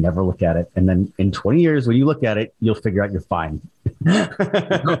then you never look at it. And then in 20 years, when you look at it, you'll figure out you're fine.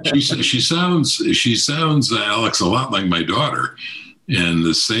 She sounds Alex, a lot like my daughter. And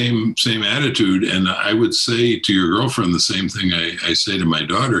the same attitude. And I would say to your girlfriend the same thing I say to my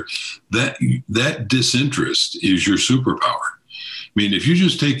daughter, that disinterest is your superpower. I mean, if you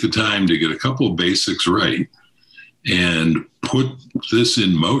just take the time to get a couple of basics right and put this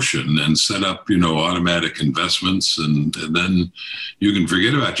in motion and set up, automatic investments, and then you can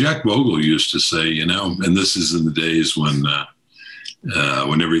forget about it. Jack Bogle used to say, and this is in the days when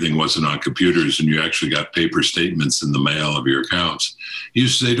everything wasn't on computers and you actually got paper statements in the mail of your accounts. He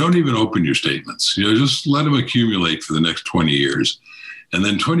used to say, don't even open your statements. Just let them accumulate for the next 20 years. And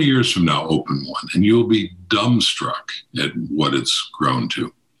then 20 years from now, open one, and you'll be dumbstruck at what it's grown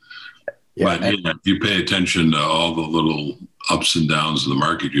to. Yeah, but if you pay attention to all the little ups and downs of the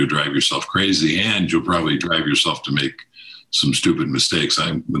market, you'll drive yourself crazy, and you'll probably drive yourself to make some stupid mistakes.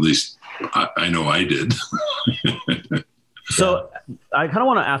 I know I did. So I kind of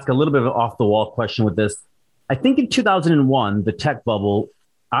want to ask a little bit of an off-the-wall question with this. I think in 2001, the tech bubble,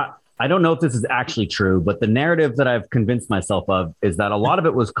 I don't know if this is actually true, but the narrative that I've convinced myself of is that a lot of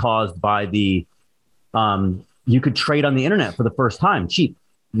it was caused by you could trade on the internet for the first time, cheap.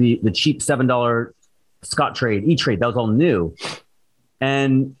 The cheap $7 Scottrade, E-Trade, that was all new.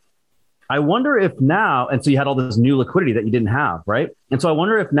 And I wonder if now, and so you had all this new liquidity that you didn't have, right? And so I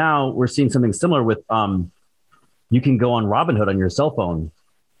wonder if now we're seeing something similar with you can go on Robinhood on your cell phone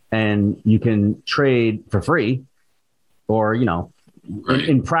and you can trade for free or, right.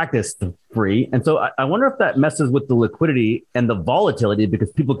 in practice free. And so I wonder if that messes with the liquidity and the volatility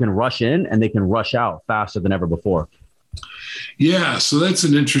because people can rush in and they can rush out faster than ever before. Yeah, so that's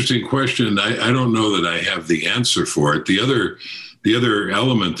an interesting question. I don't know that I have the answer for it. The other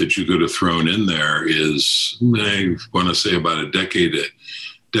element that you could have thrown in there is, I want to say about a decade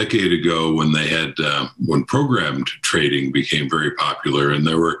ago when they had when programmed trading became very popular, and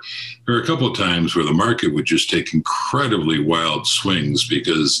there were a couple of times where the market would just take incredibly wild swings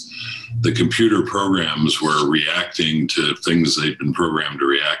because the computer programs were reacting to things they'd been programmed to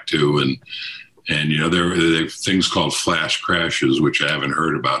react to, and there were things called flash crashes, which I haven't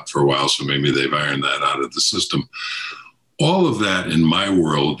heard about for a while, so maybe they've ironed that out of the system. All of that in my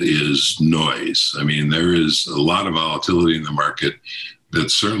world is noise. I mean, there is a lot of volatility in the market. That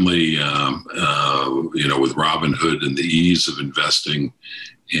certainly, with Robinhood and the ease of investing,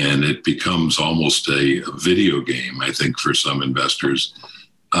 and it becomes almost a video game, I think, for some investors.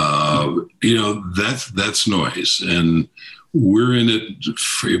 That's noise. And we're in it,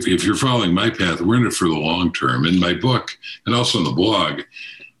 if you're following my path, we're in it for the long term. In my book, and also in the blog,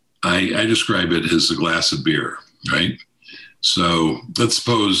 I describe it as a glass of beer, right? So let's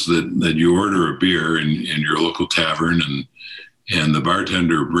suppose that you order a beer in your local tavern and the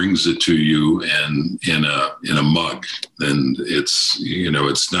bartender brings it to you in a mug, and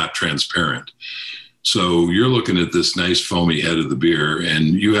it's not transparent. So you're looking at this nice foamy head of the beer, and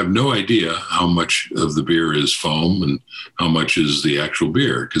you have no idea how much of the beer is foam and how much is the actual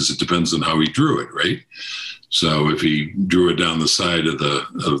beer, because it depends on how he drew it, right? So if he drew it down the side of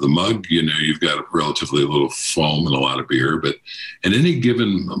the mug, you've got relatively little foam and a lot of beer. But at any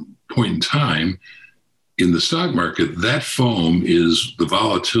given point in time in the stock market, that foam is the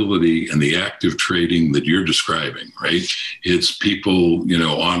volatility and the active trading that you're describing, right? It's people,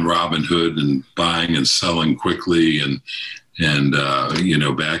 on Robinhood and buying and selling quickly and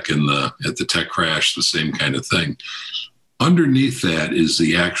back at the tech crash, the same kind of thing. Underneath that is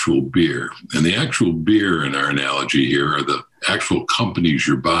the actual beer. And the actual beer in our analogy here are the actual companies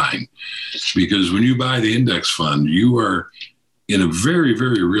you're buying. Because when you buy the index fund, you are, in a very,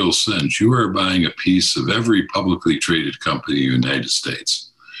 very real sense, you are buying a piece of every publicly traded company in the United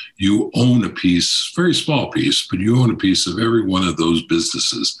States. You own a piece, very small piece, but you own a piece of every one of those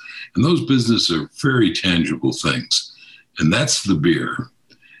businesses. And those businesses are very tangible things. And that's the beer.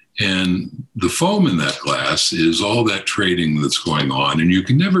 And the foam in that glass is all that trading that's going on. And you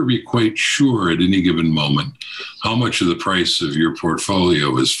can never be quite sure at any given moment how much of the price of your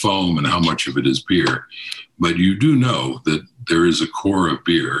portfolio is foam and how much of it is beer. But you do know that there is a core of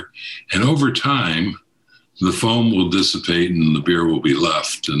beer. And over time, the foam will dissipate and the beer will be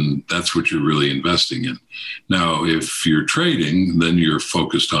left. And that's what you're really investing in. Now, if you're trading, then you're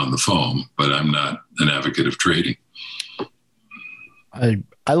focused on the foam. But I'm not an advocate of trading.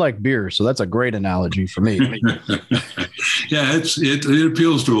 I like beer, so that's a great analogy for me. Yeah, it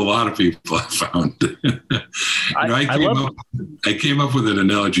appeals to a lot of people, I found. I came up with an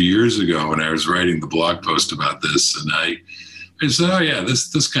analogy years ago when I was writing the blog post about this, and I said, "Oh yeah,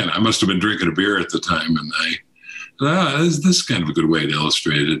 this kind of." I must have been drinking a beer at the time, and this is kind of a good way to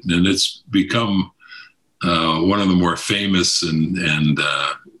illustrate it, and it's become one of the more famous and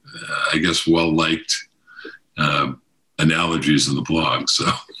I guess well liked analogies in the blog. So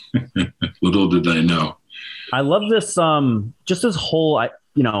little did I know. I love this, just this whole,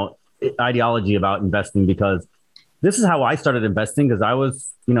 ideology about investing, because this is how I started investing. Because I was,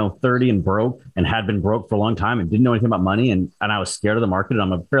 30 and broke and had been broke for a long time and didn't know anything about money. And I was scared of the market. And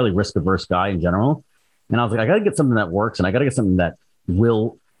I'm a fairly risk averse guy in general. And I was like, I got to get something that works. And I got to get something that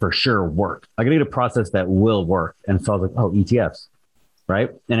will for sure work. I got to get a process that will work. And so I was like, oh, ETFs.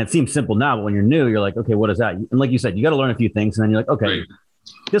 Right. And it seems simple now, but when you're new, you're like, okay, what is that? And like you said, you got to learn a few things. And then you're like, okay, right,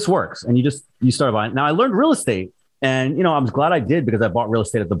 this works. And you start buying. Now I learned real estate, and, I was glad I did, because I bought real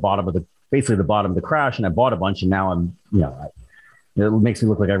estate at the bottom of the bottom of the crash. And I bought a bunch, and now I'm, it makes me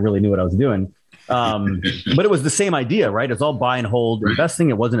look like I really knew what I was doing. But it was the same idea, right? It's all buy and hold investing.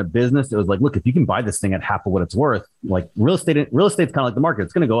 It wasn't a business. It was like, look, if you can buy this thing at half of what it's worth, like real estate's kind of like the market.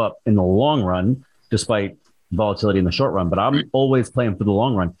 It's going to go up in the long run, despite volatility in the short run, but I'm always playing for the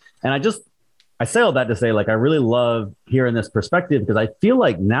long run. And I say all that to say, like, I really love hearing this perspective, because I feel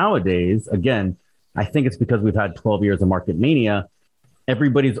like nowadays, again, I think it's because we've had 12 years of market mania.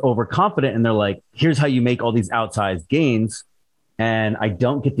 Everybody's overconfident and they're like, here's how you make all these outsized gains. And I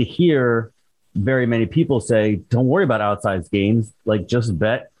don't get to hear very many people say, don't worry about outsized gains. Like, just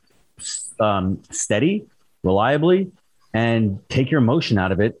bet steady, reliably, and take your emotion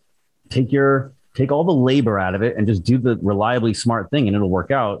out of it. Take all the labor out of it and just do the reliably smart thing, and it'll work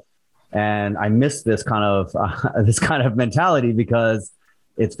out. And I miss this kind of mentality, because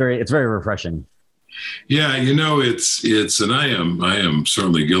it's very refreshing. Yeah, it's and I am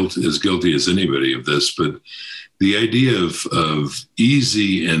certainly guilty as anybody of this, but the idea of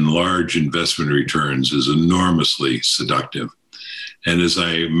easy and large investment returns is enormously seductive. And as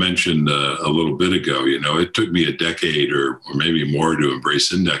I mentioned a little bit ago, it took me a decade or maybe more to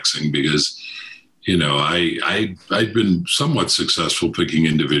embrace indexing, because I'd been somewhat successful picking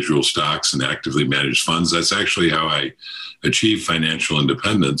individual stocks and actively managed funds. That's actually how I achieved financial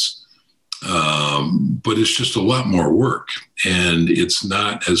independence. But it's just a lot more work, and it's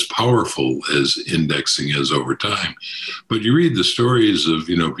not as powerful as indexing is over time. But you read the stories of,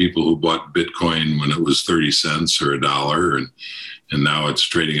 people who bought Bitcoin when it was 30 cents or $1, and now it's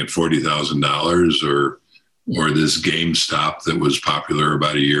trading at $40,000, or this GameStop that was popular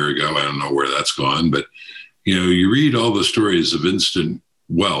about a year ago. I don't know where that's gone, but you read all the stories of instant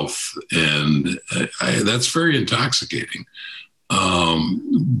wealth, and that's very intoxicating.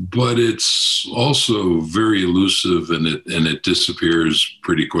 But it's also very elusive, and it disappears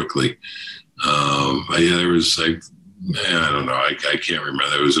pretty quickly. I don't know. I can't remember.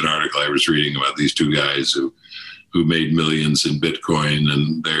 There was an article I was reading about these two guys who made millions in Bitcoin,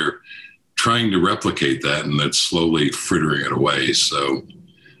 and they're trying to replicate that, and that's slowly frittering it away. So,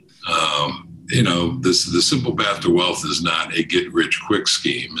 the simple path to wealth is not a get rich quick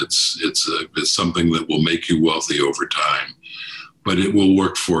scheme. It's something that will make you wealthy over time, but it will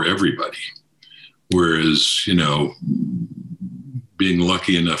work for everybody. Whereas, being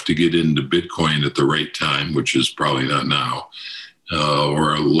lucky enough to get into Bitcoin at the right time, which is probably not now,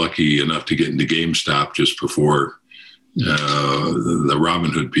 or lucky enough to get into GameStop just before the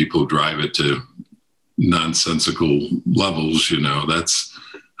Robinhood people drive it to nonsensical levels.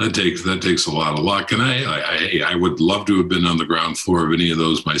 That takes a lot of luck. And I would love to have been on the ground floor of any of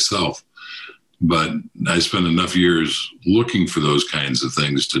those myself, but I spent enough years looking for those kinds of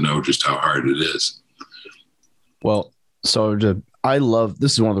things to know just how hard it is. Well, this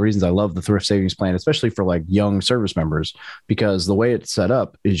is one of the reasons I love the thrift savings plan, especially for like young service members, because the way it's set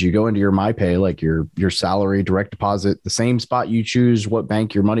up is you go into your MyPay, like your salary, direct deposit, the same spot you choose what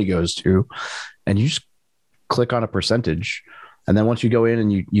bank your money goes to, and you just click on a percentage. And then once you go in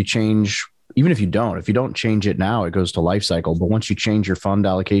and you change, even if you don't change it now, it goes to life cycle. But once you change your fund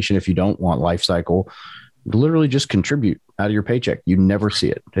allocation, if you don't want life cycle, you literally just contribute out of your paycheck. You never see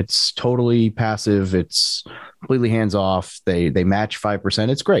it. It's totally passive. It's completely hands off. They match 5%.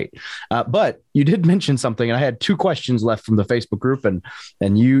 It's great. But you did mention something, and I had two questions left from the Facebook group, and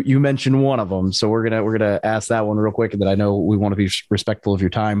you mentioned one of them. So we're gonna ask that one real quick, and then I know we want to be respectful of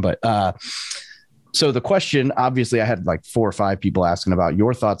your time, but so the question, obviously I had like 4 or 5 people asking about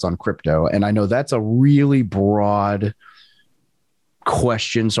your thoughts on crypto. And I know that's a really broad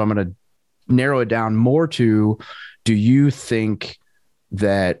question. So I'm going to narrow it down more to, do you think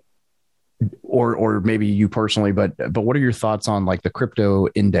that, or maybe you personally, but what are your thoughts on like the crypto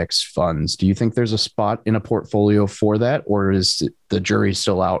index funds? Do you think there's a spot in a portfolio for that, or is the jury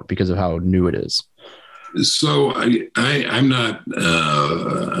still out because of how new it is? So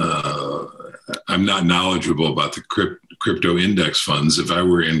I'm not knowledgeable about the crypto index funds. If I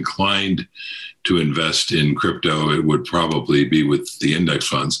were inclined to invest in crypto, it would probably be with the index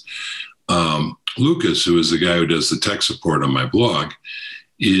funds. Lucas, who is the guy who does the tech support on my blog,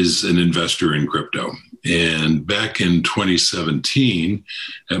 is an investor in crypto. And back in 2017,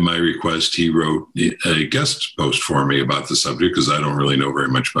 at my request, he wrote a guest post for me about the subject, because I don't really know very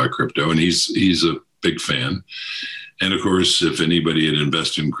much about crypto, and he's a big fan. And of course, if anybody had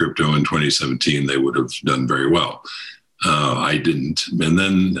invested in crypto in 2017, they would have done very well. I didn't. And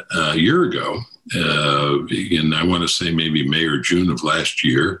then a year ago, and I want to say maybe May or June of last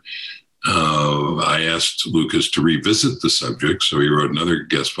year, I asked Lucas to revisit the subject. So he wrote another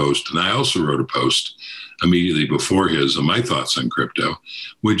guest post. And I also wrote a post immediately before his on my thoughts on crypto,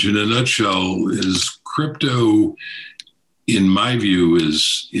 which in a nutshell is crypto, in my view,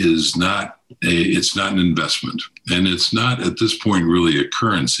 is not it's not an investment, and it's not at this point really a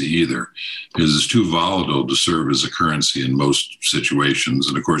currency either, because it's too volatile to serve as a currency in most situations.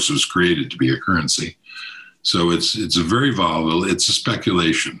 And of course, it was created to be a currency, so it's a very volatile. It's a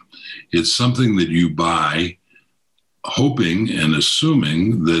speculation. It's something that you buy, hoping and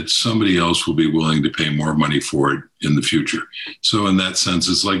assuming that somebody else will be willing to pay more money for it in the future. So in that sense,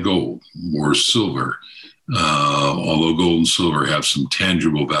 it's like gold or silver. Although gold and silver have some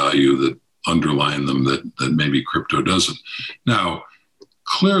tangible value that underline them that maybe crypto doesn't. Now,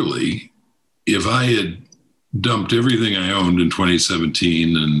 clearly, if I had dumped everything I owned in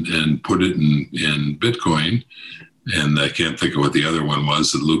 2017 and put it in Bitcoin, and I can't think of what the other one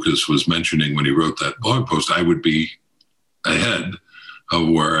was that Lucas was mentioning when he wrote that blog post, I would be ahead of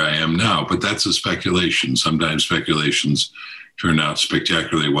where I am now. But that's a speculation. Sometimes speculations turn out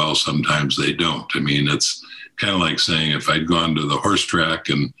spectacularly well. Sometimes they don't. I mean, it's kind of like saying if I'd gone to the horse track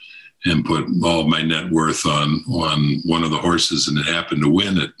and put all of my net worth on one of the horses and it happened to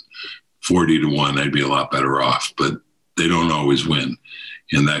win at 40-1, I'd be a lot better off. But they don't always win.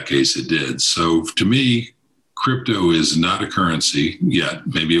 In that case, it did. So to me, crypto is not a currency yet.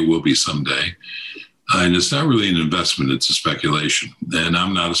 Maybe it will be someday. And it's not really an investment. It's a speculation. And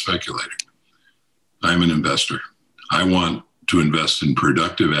I'm not a speculator. I'm an investor. I want to invest in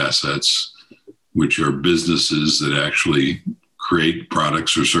productive assets, which are businesses that actually create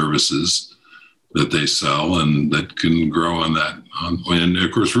products or services that they sell and that can grow on that. And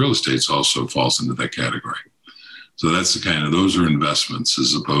of course, real estate also falls into that category. So that's those are investments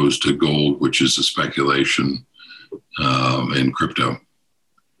as opposed to gold, which is a speculation, in crypto.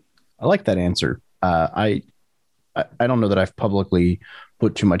 I like that answer. I don't know that I've publicly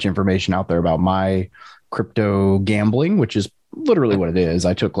put too much information out there about my crypto gambling, which is literally what it is.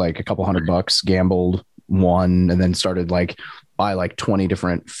 I took like a couple $100, gambled, won, and then started buy 20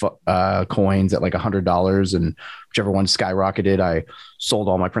 different coins at like $100, and whichever one skyrocketed, I sold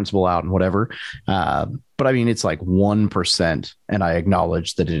all my principal out and whatever. But I mean, it's like 1%, and I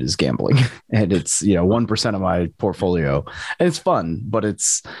acknowledge that it is gambling, and it's 1% of my portfolio, and it's fun, but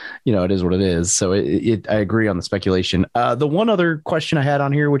it's it is what it is. So I agree on the speculation. The one other question I had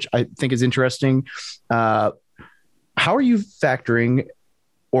on here, which I think is interesting, how are you factoring,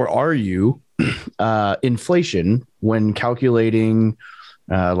 or are you inflation when calculating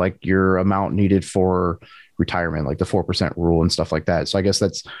like your amount needed for retirement, like the 4% rule and stuff like that? So I guess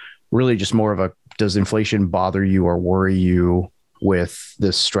that's really just more of a, does inflation bother you or worry you with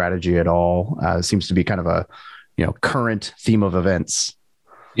this strategy at all? It seems to be kind of a, current theme of events.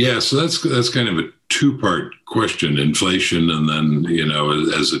 Yeah, so that's kind of a two-part question: inflation, and then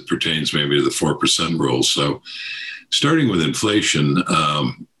as it pertains maybe to the 4% rule. So, starting with inflation,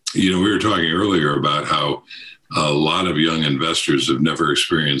 we were talking earlier about how a lot of young investors have never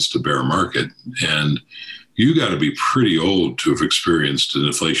experienced a bear market, and you got to be pretty old to have experienced an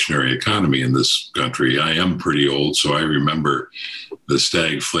inflationary economy in this country. I am pretty old, so I remember the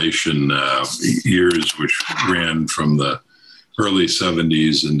stagflation years, which ran from the early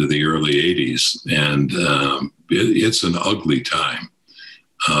 70s into the early 80s. And it's an ugly time.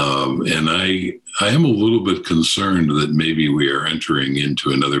 And I am a little bit concerned that maybe we are entering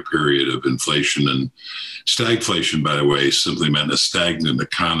into another period of inflation. And stagflation, by the way, simply meant a stagnant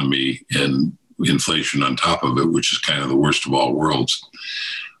economy and inflation on top of it, which is kind of the worst of all worlds.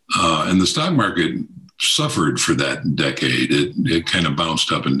 And the stock market suffered for that decade. It kind of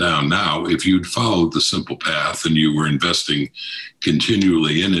bounced up and down. Now, if you'd followed the simple path and you were investing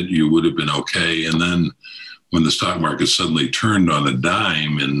continually in it, you would have been okay. And then when the stock market suddenly turned on a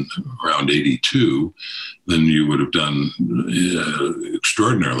dime in around 82, then you would have done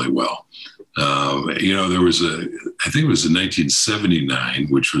extraordinarily well. There was I think it was in 1979,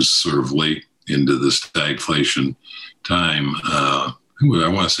 which was sort of late into the stagflation time. I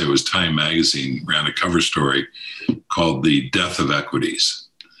want to say it was Time Magazine ran a cover story called "The Death of Equities,"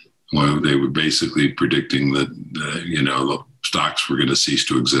 where they were basically predicting that the stocks were going to cease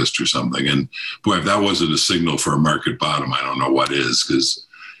to exist or something. And boy, if that wasn't a signal for a market bottom, I don't know what is. Because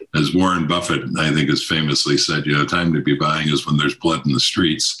as Warren Buffett, I think, has famously said, time to be buying is when there's blood in the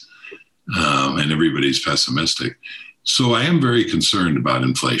streets, and everybody's pessimistic. So I am very concerned about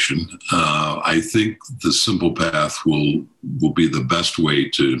inflation. I think the simple path will be the best way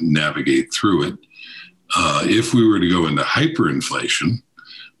to navigate through it. If we were to go into hyperinflation,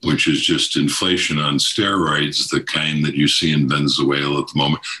 which is just inflation on steroids, the kind that you see in Venezuela at the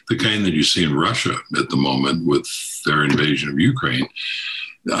moment, the kind that you see in Russia at the moment with their invasion of Ukraine,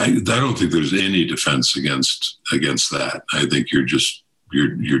 I don't think there's any defense against that. I think you're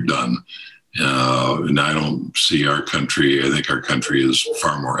done. And I don't see our country. I think our country is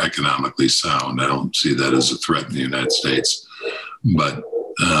far more economically sound. I don't see that as a threat in the United States. But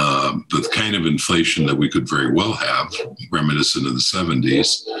the kind of inflation that we could very well have, reminiscent of the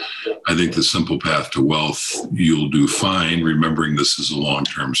 70s, I think the simple path to wealth, you'll do fine, remembering this is a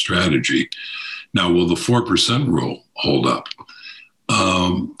long-term strategy. Now, will the 4% rule hold up?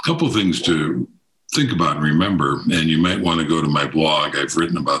 A couple of things to think about and remember, and you might want to go to my blog. I've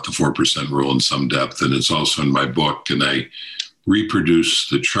written about the 4% rule in some depth, and it's also in my book. And I reproduce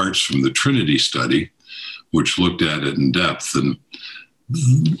the charts from the Trinity study, which looked at it in depth. And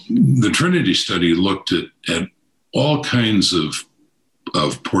the Trinity study looked at all kinds of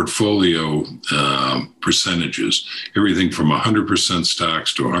portfolio percentages, everything from 100%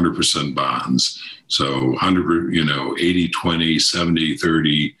 stocks to 100% bonds. So 100, 80, 20, 70,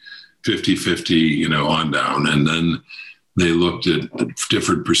 30, 50-50, on down. And then they looked at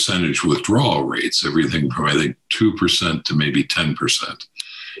different percentage withdrawal rates, everything from, I think, 2% to maybe 10%.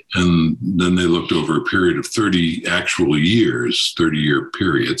 And then they looked over a period of 30 actual years, 30-year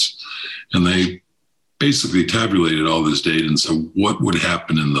periods, and they basically tabulated all this data and said, what would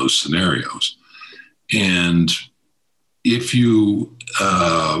happen in those scenarios? And if you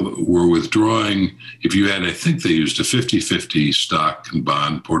were withdrawing, if you had, I think they used a 50-50 stock and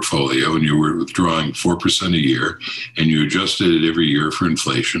bond portfolio, and you were withdrawing 4% a year, and you adjusted it every year for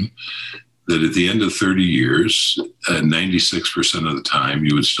inflation, that at the end of 30 years, 96% of the time,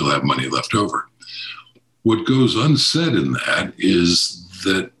 you would still have money left over. What goes unsaid in that is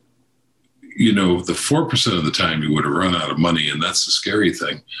that, the 4% of the time you would have run out of money, and that's the scary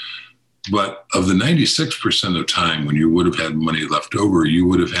thing. But of the 96% of time when you would have had money left over, you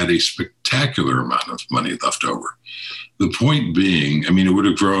would have had a spectacular amount of money left over. The point being, it would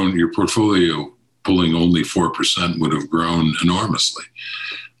have grown, your portfolio pulling only 4% would have grown enormously.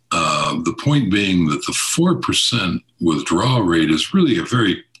 The point being that the 4% withdrawal rate is really a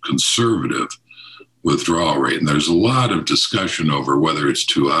very conservative withdrawal rate. And there's a lot of discussion over whether it's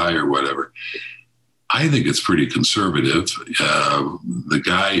too high or whatever. I think it's pretty conservative. The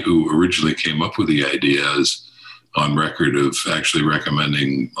guy who originally came up with the idea is on record of actually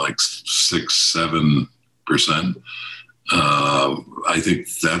recommending like 6-7%. I think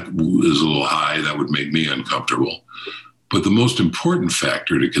that is a little high. That would make me uncomfortable. But the most important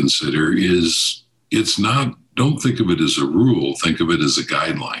factor to consider is don't think of it as a rule, think of it as a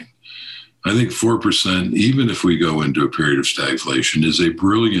guideline. I think 4%, even if we go into a period of stagflation, is a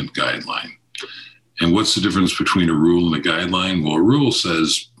brilliant guideline. And what's the difference between a rule and a guideline? Well, a rule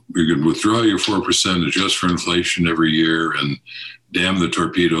says you're going to withdraw your 4%, adjust for inflation every year, and damn the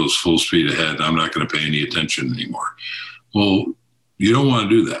torpedoes, full speed ahead. I'm not going to pay any attention anymore. Well, you don't want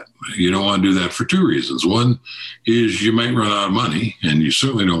to do that. You don't want to do that for two reasons. One is you might run out of money, and you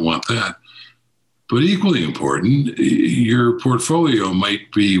certainly don't want that. But equally important, your portfolio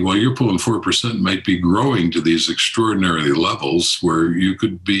might be, while you're pulling 4%, might be growing to these extraordinary levels where you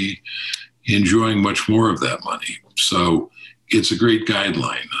could be enjoying much more of that money. So it's a great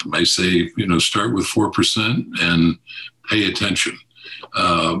guideline. I say, start with 4% and pay attention.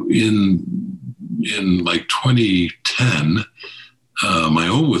 In like 2010, my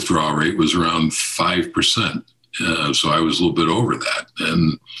own withdrawal rate was around 5%. So I was a little bit over that.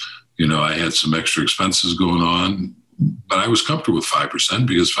 And, I had some extra expenses going on, but I was comfortable with 5%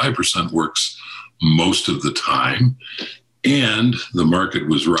 because 5% works most of the time. And the market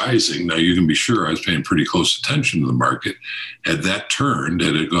was rising. Now, you can be sure I was paying pretty close attention to the market. Had that turned,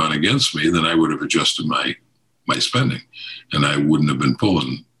 had it gone against me, then I would have adjusted my spending, and I wouldn't have been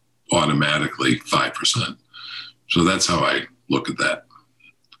pulling automatically 5%. So that's how I look at that.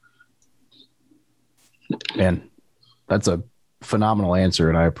 Man, that's a phenomenal answer,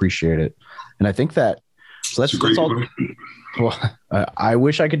 and I appreciate it. And I think that that's all. Well, I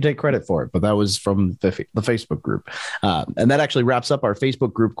wish I could take credit for it, but that was from the Facebook group. And that actually wraps up our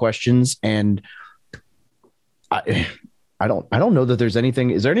Facebook group questions. And I don't know that there's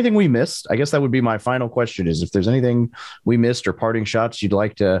anything. Is there anything we missed? I guess that would be my final question, is if there's anything we missed or parting shots you'd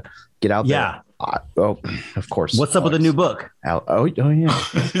like to get out there. Yeah. Of course. What's up with the new book? Oh yeah.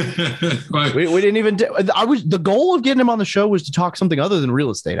 we didn't even. The goal of getting him on the show was to talk something other than real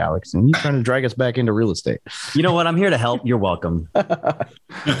estate, Alex, and you're trying to drag us back into real estate. You know what? I'm here to help. You're welcome. I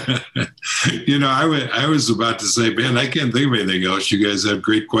was about to say, man, I can't think of anything else. You guys have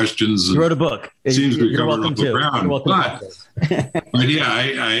great questions. You wrote a book. Seems to be covering all the ground. But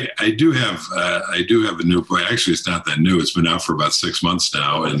yeah, I do have a new book. Actually, it's not that new. It's been out for about 6 months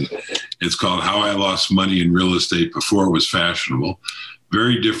now, and it's called How I Lost Money in Real Estate Before It Was Fashionable.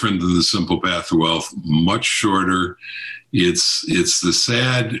 Very different than The Simple Path to Wealth, much shorter. It's the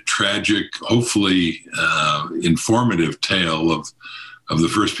sad, tragic, hopefully informative tale of the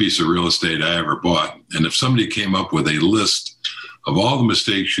first piece of real estate I ever bought. And if somebody came up with a list of all the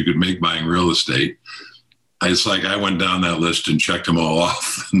mistakes you could make buying real estate, it's like I went down that list and checked them all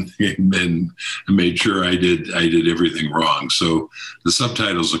off and made sure I did everything wrong. So the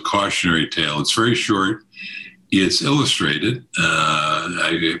subtitle is A Cautionary Tale. It's very short. It's illustrated.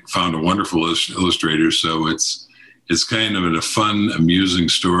 I found a wonderful illustrator, so it's kind of a fun, amusing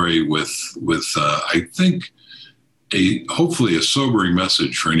story with I think hopefully a sobering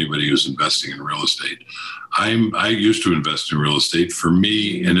message for anybody who's investing in real estate. I used to invest in real estate. For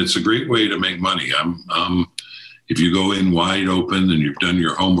me, and it's a great way to make money. If you go in wide open and you've done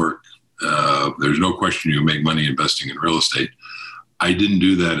your homework, there's no question you make money investing in real estate. I didn't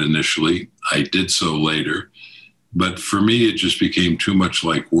do that initially. I did so later. But for me, it just became too much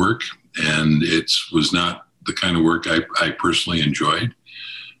like work, and it was not the kind of work I personally enjoyed.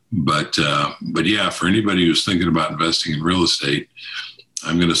 But yeah, for anybody who's thinking about investing in real estate,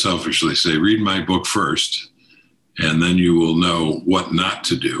 I'm going to selfishly say, read my book first, and then you will know what not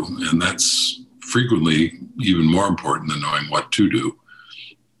to do. And that's frequently even more important than knowing what to do.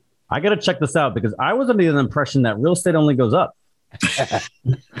 I got to check this out because I was under the impression that real estate only goes up.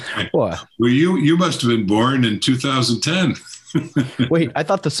 What? Well, you must have been born in 2010. Wait, I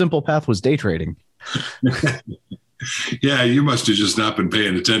thought The Simple Path was day trading. Yeah, you must have just not been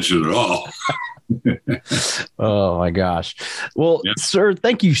paying attention at all. Oh my gosh. Well, yeah. Sir,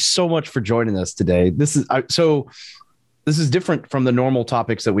 thank you so much for joining us today. This is different from the normal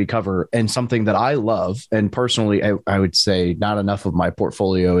topics that we cover, and something that I love. And personally, I would say not enough of my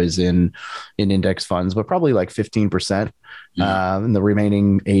portfolio is in index funds, but probably like 15%. Yeah. And the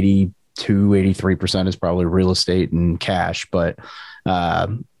remaining 83% is probably real estate and cash. But,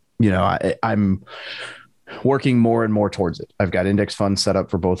 I'm working more and more towards it. I've got index funds set up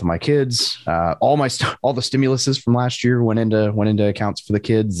for both of my kids. All the stimuluses from last year went into accounts for the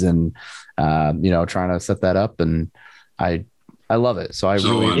kids, and trying to set that up. And I love it. So I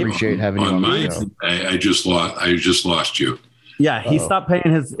really appreciate having you on the show. I just lost you. Yeah, he stopped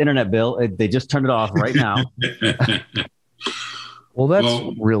paying his internet bill. They just turned it off right now. Well,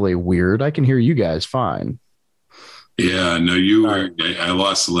 that's really weird. I can hear you guys fine. Yeah, no, you were. I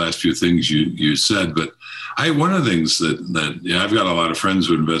lost the last few things you said, but one of the things that I've got a lot of friends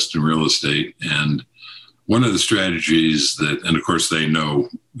who invest in real estate, and one of the strategies that, and of course they know,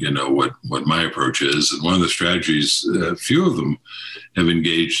 what my approach is, and one of the strategies a few of them have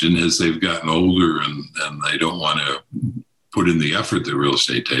engaged in as they've gotten older and they don't want to put in the effort that real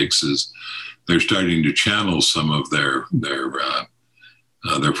estate takes, is they're starting to channel some of their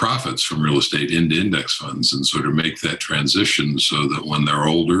profits from real estate into index funds and sort of make that transition so that when they're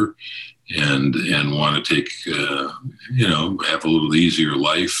older and want to take, have a little easier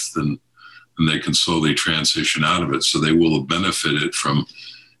life, then they can slowly transition out of it. So they will have benefited from,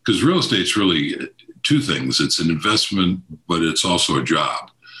 because real estate's really two things. It's an investment, but it's also a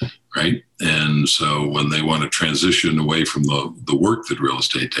job, right? And so when they want to transition away from the work that real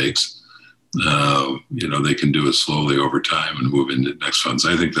estate takes, they can do it slowly over time and move into index funds.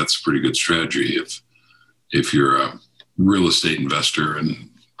 I think that's a pretty good strategy if you're a real estate investor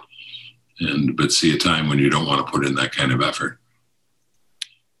but see a time when you don't want to put in that kind of effort.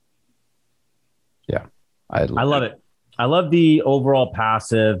 Yeah, I love it. I love the overall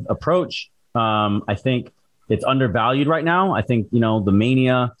passive approach. I think it's undervalued right now. I think, the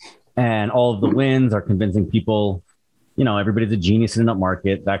mania and all of the wins are convincing people, everybody's a genius in the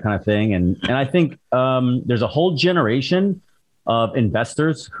market, that kind of thing. And I think there's a whole generation of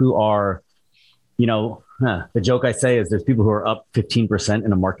investors who are, the joke I say is there's people who are up 15%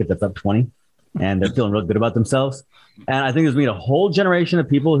 in a market that's up 20, and they're feeling real good about themselves. And I think there's going to be a whole generation of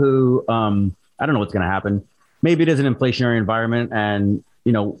people who, I don't know what's going to happen. Maybe it is an inflationary environment. And,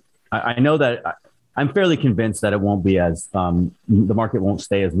 I know that I'm fairly convinced that it won't be as, the market won't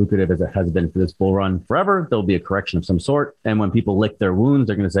stay as lucrative as it has been for this bull run forever. There'll be a correction of some sort. And when people lick their wounds,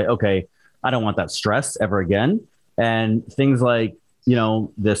 they're going to say, okay, I don't want that stress ever again. And things like,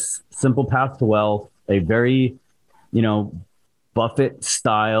 this simple path to wealth, a very, Buffett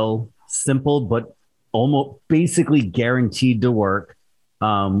style, simple, but almost basically guaranteed to work,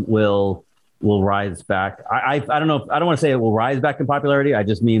 will rise back. I don't know. I don't want to say it will rise back in popularity. I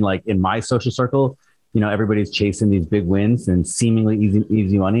just mean like in my social circle, everybody's chasing these big wins and seemingly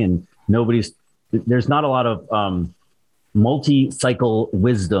easy money, and there's not a lot of multi-cycle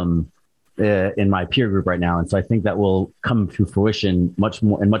wisdom in my peer group right now. And so I think that will come to fruition much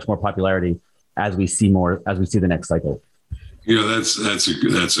more popularity as we see the next cycle.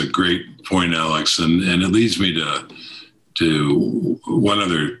 That's a great point, Alex. And it leads me to one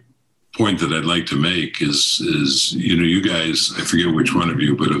other point that I'd like to make is, you guys, I forget which one of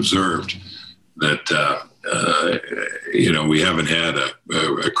you, but observed that, we haven't had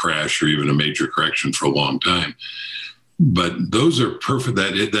a crash or even a major correction for a long time. But those are perfect.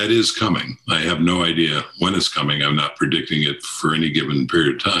 That is coming. I have no idea when it's coming. I'm not predicting it for any given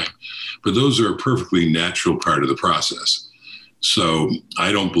period of time. But those are a perfectly natural part of the process. So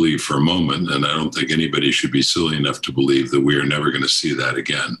I don't believe for a moment, and I don't think anybody should be silly enough to believe that we are never going to see that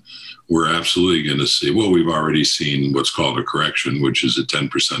again. We're absolutely going to see, we've already seen what's called a correction, which is a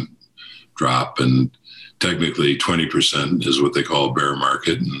 10% drop. And technically 20% is what they call a bear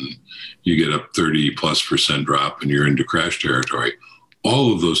market. And you get a 30+% drop and you're into crash territory.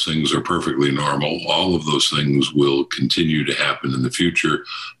 All of those things are perfectly normal. All of those things will continue to happen in the future.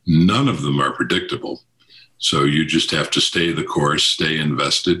 None of them are predictable. So you just have to stay the course, stay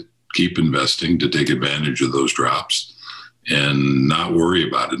invested, keep investing to take advantage of those drops and not worry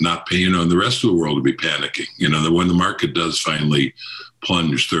about it, not pay, and the rest of the world will be panicking. That when the market does finally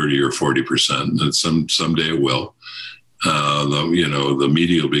plunge 30 or 40%, and someday it will, the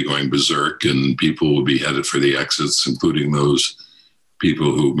media will be going berserk and people will be headed for the exits, including those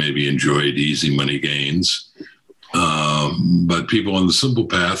people who maybe enjoyed easy money gains. But people on the simple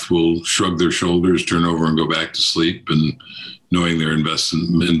path will shrug their shoulders, turn over and go back to sleep, and knowing their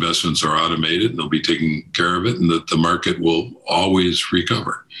investments are automated and they'll be taking care of it, and that the market will always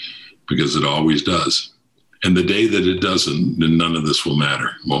recover because it always does. And the day that it doesn't, then none of this will matter.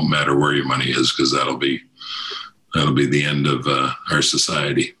 It won't matter where your money is, because that'll be the end of our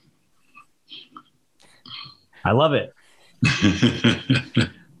society. I love it.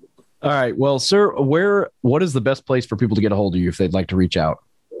 All right. Well, sir, what is the best place for people to get a hold of you if they'd like to reach out?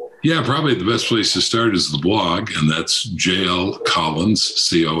 Yeah, probably the best place to start is the blog, and that's JL Collins,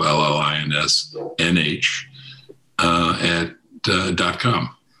 COLLINS NH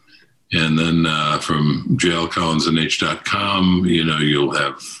 .com. And then from jlcollinsnh.com, you'll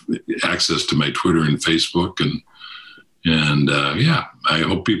have access to my Twitter and Facebook, and I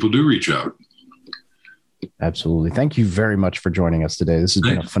hope people do reach out. Absolutely. Thank you very much for joining us today. This has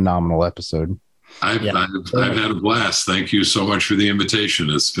been a phenomenal episode. I've had a blast. Thank you so much for the invitation.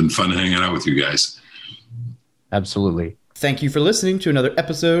 It's been fun hanging out with you guys. Absolutely. Thank you for listening to another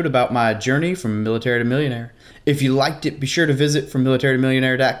episode about my journey from military to millionaire. If you liked it, be sure to visit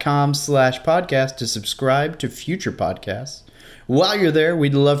FromMilitaryToMillionaire.com/podcast to subscribe to future podcasts. While you're there,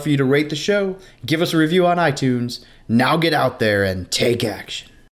 we'd love for you to rate the show, give us a review on iTunes. Now get out there and take action.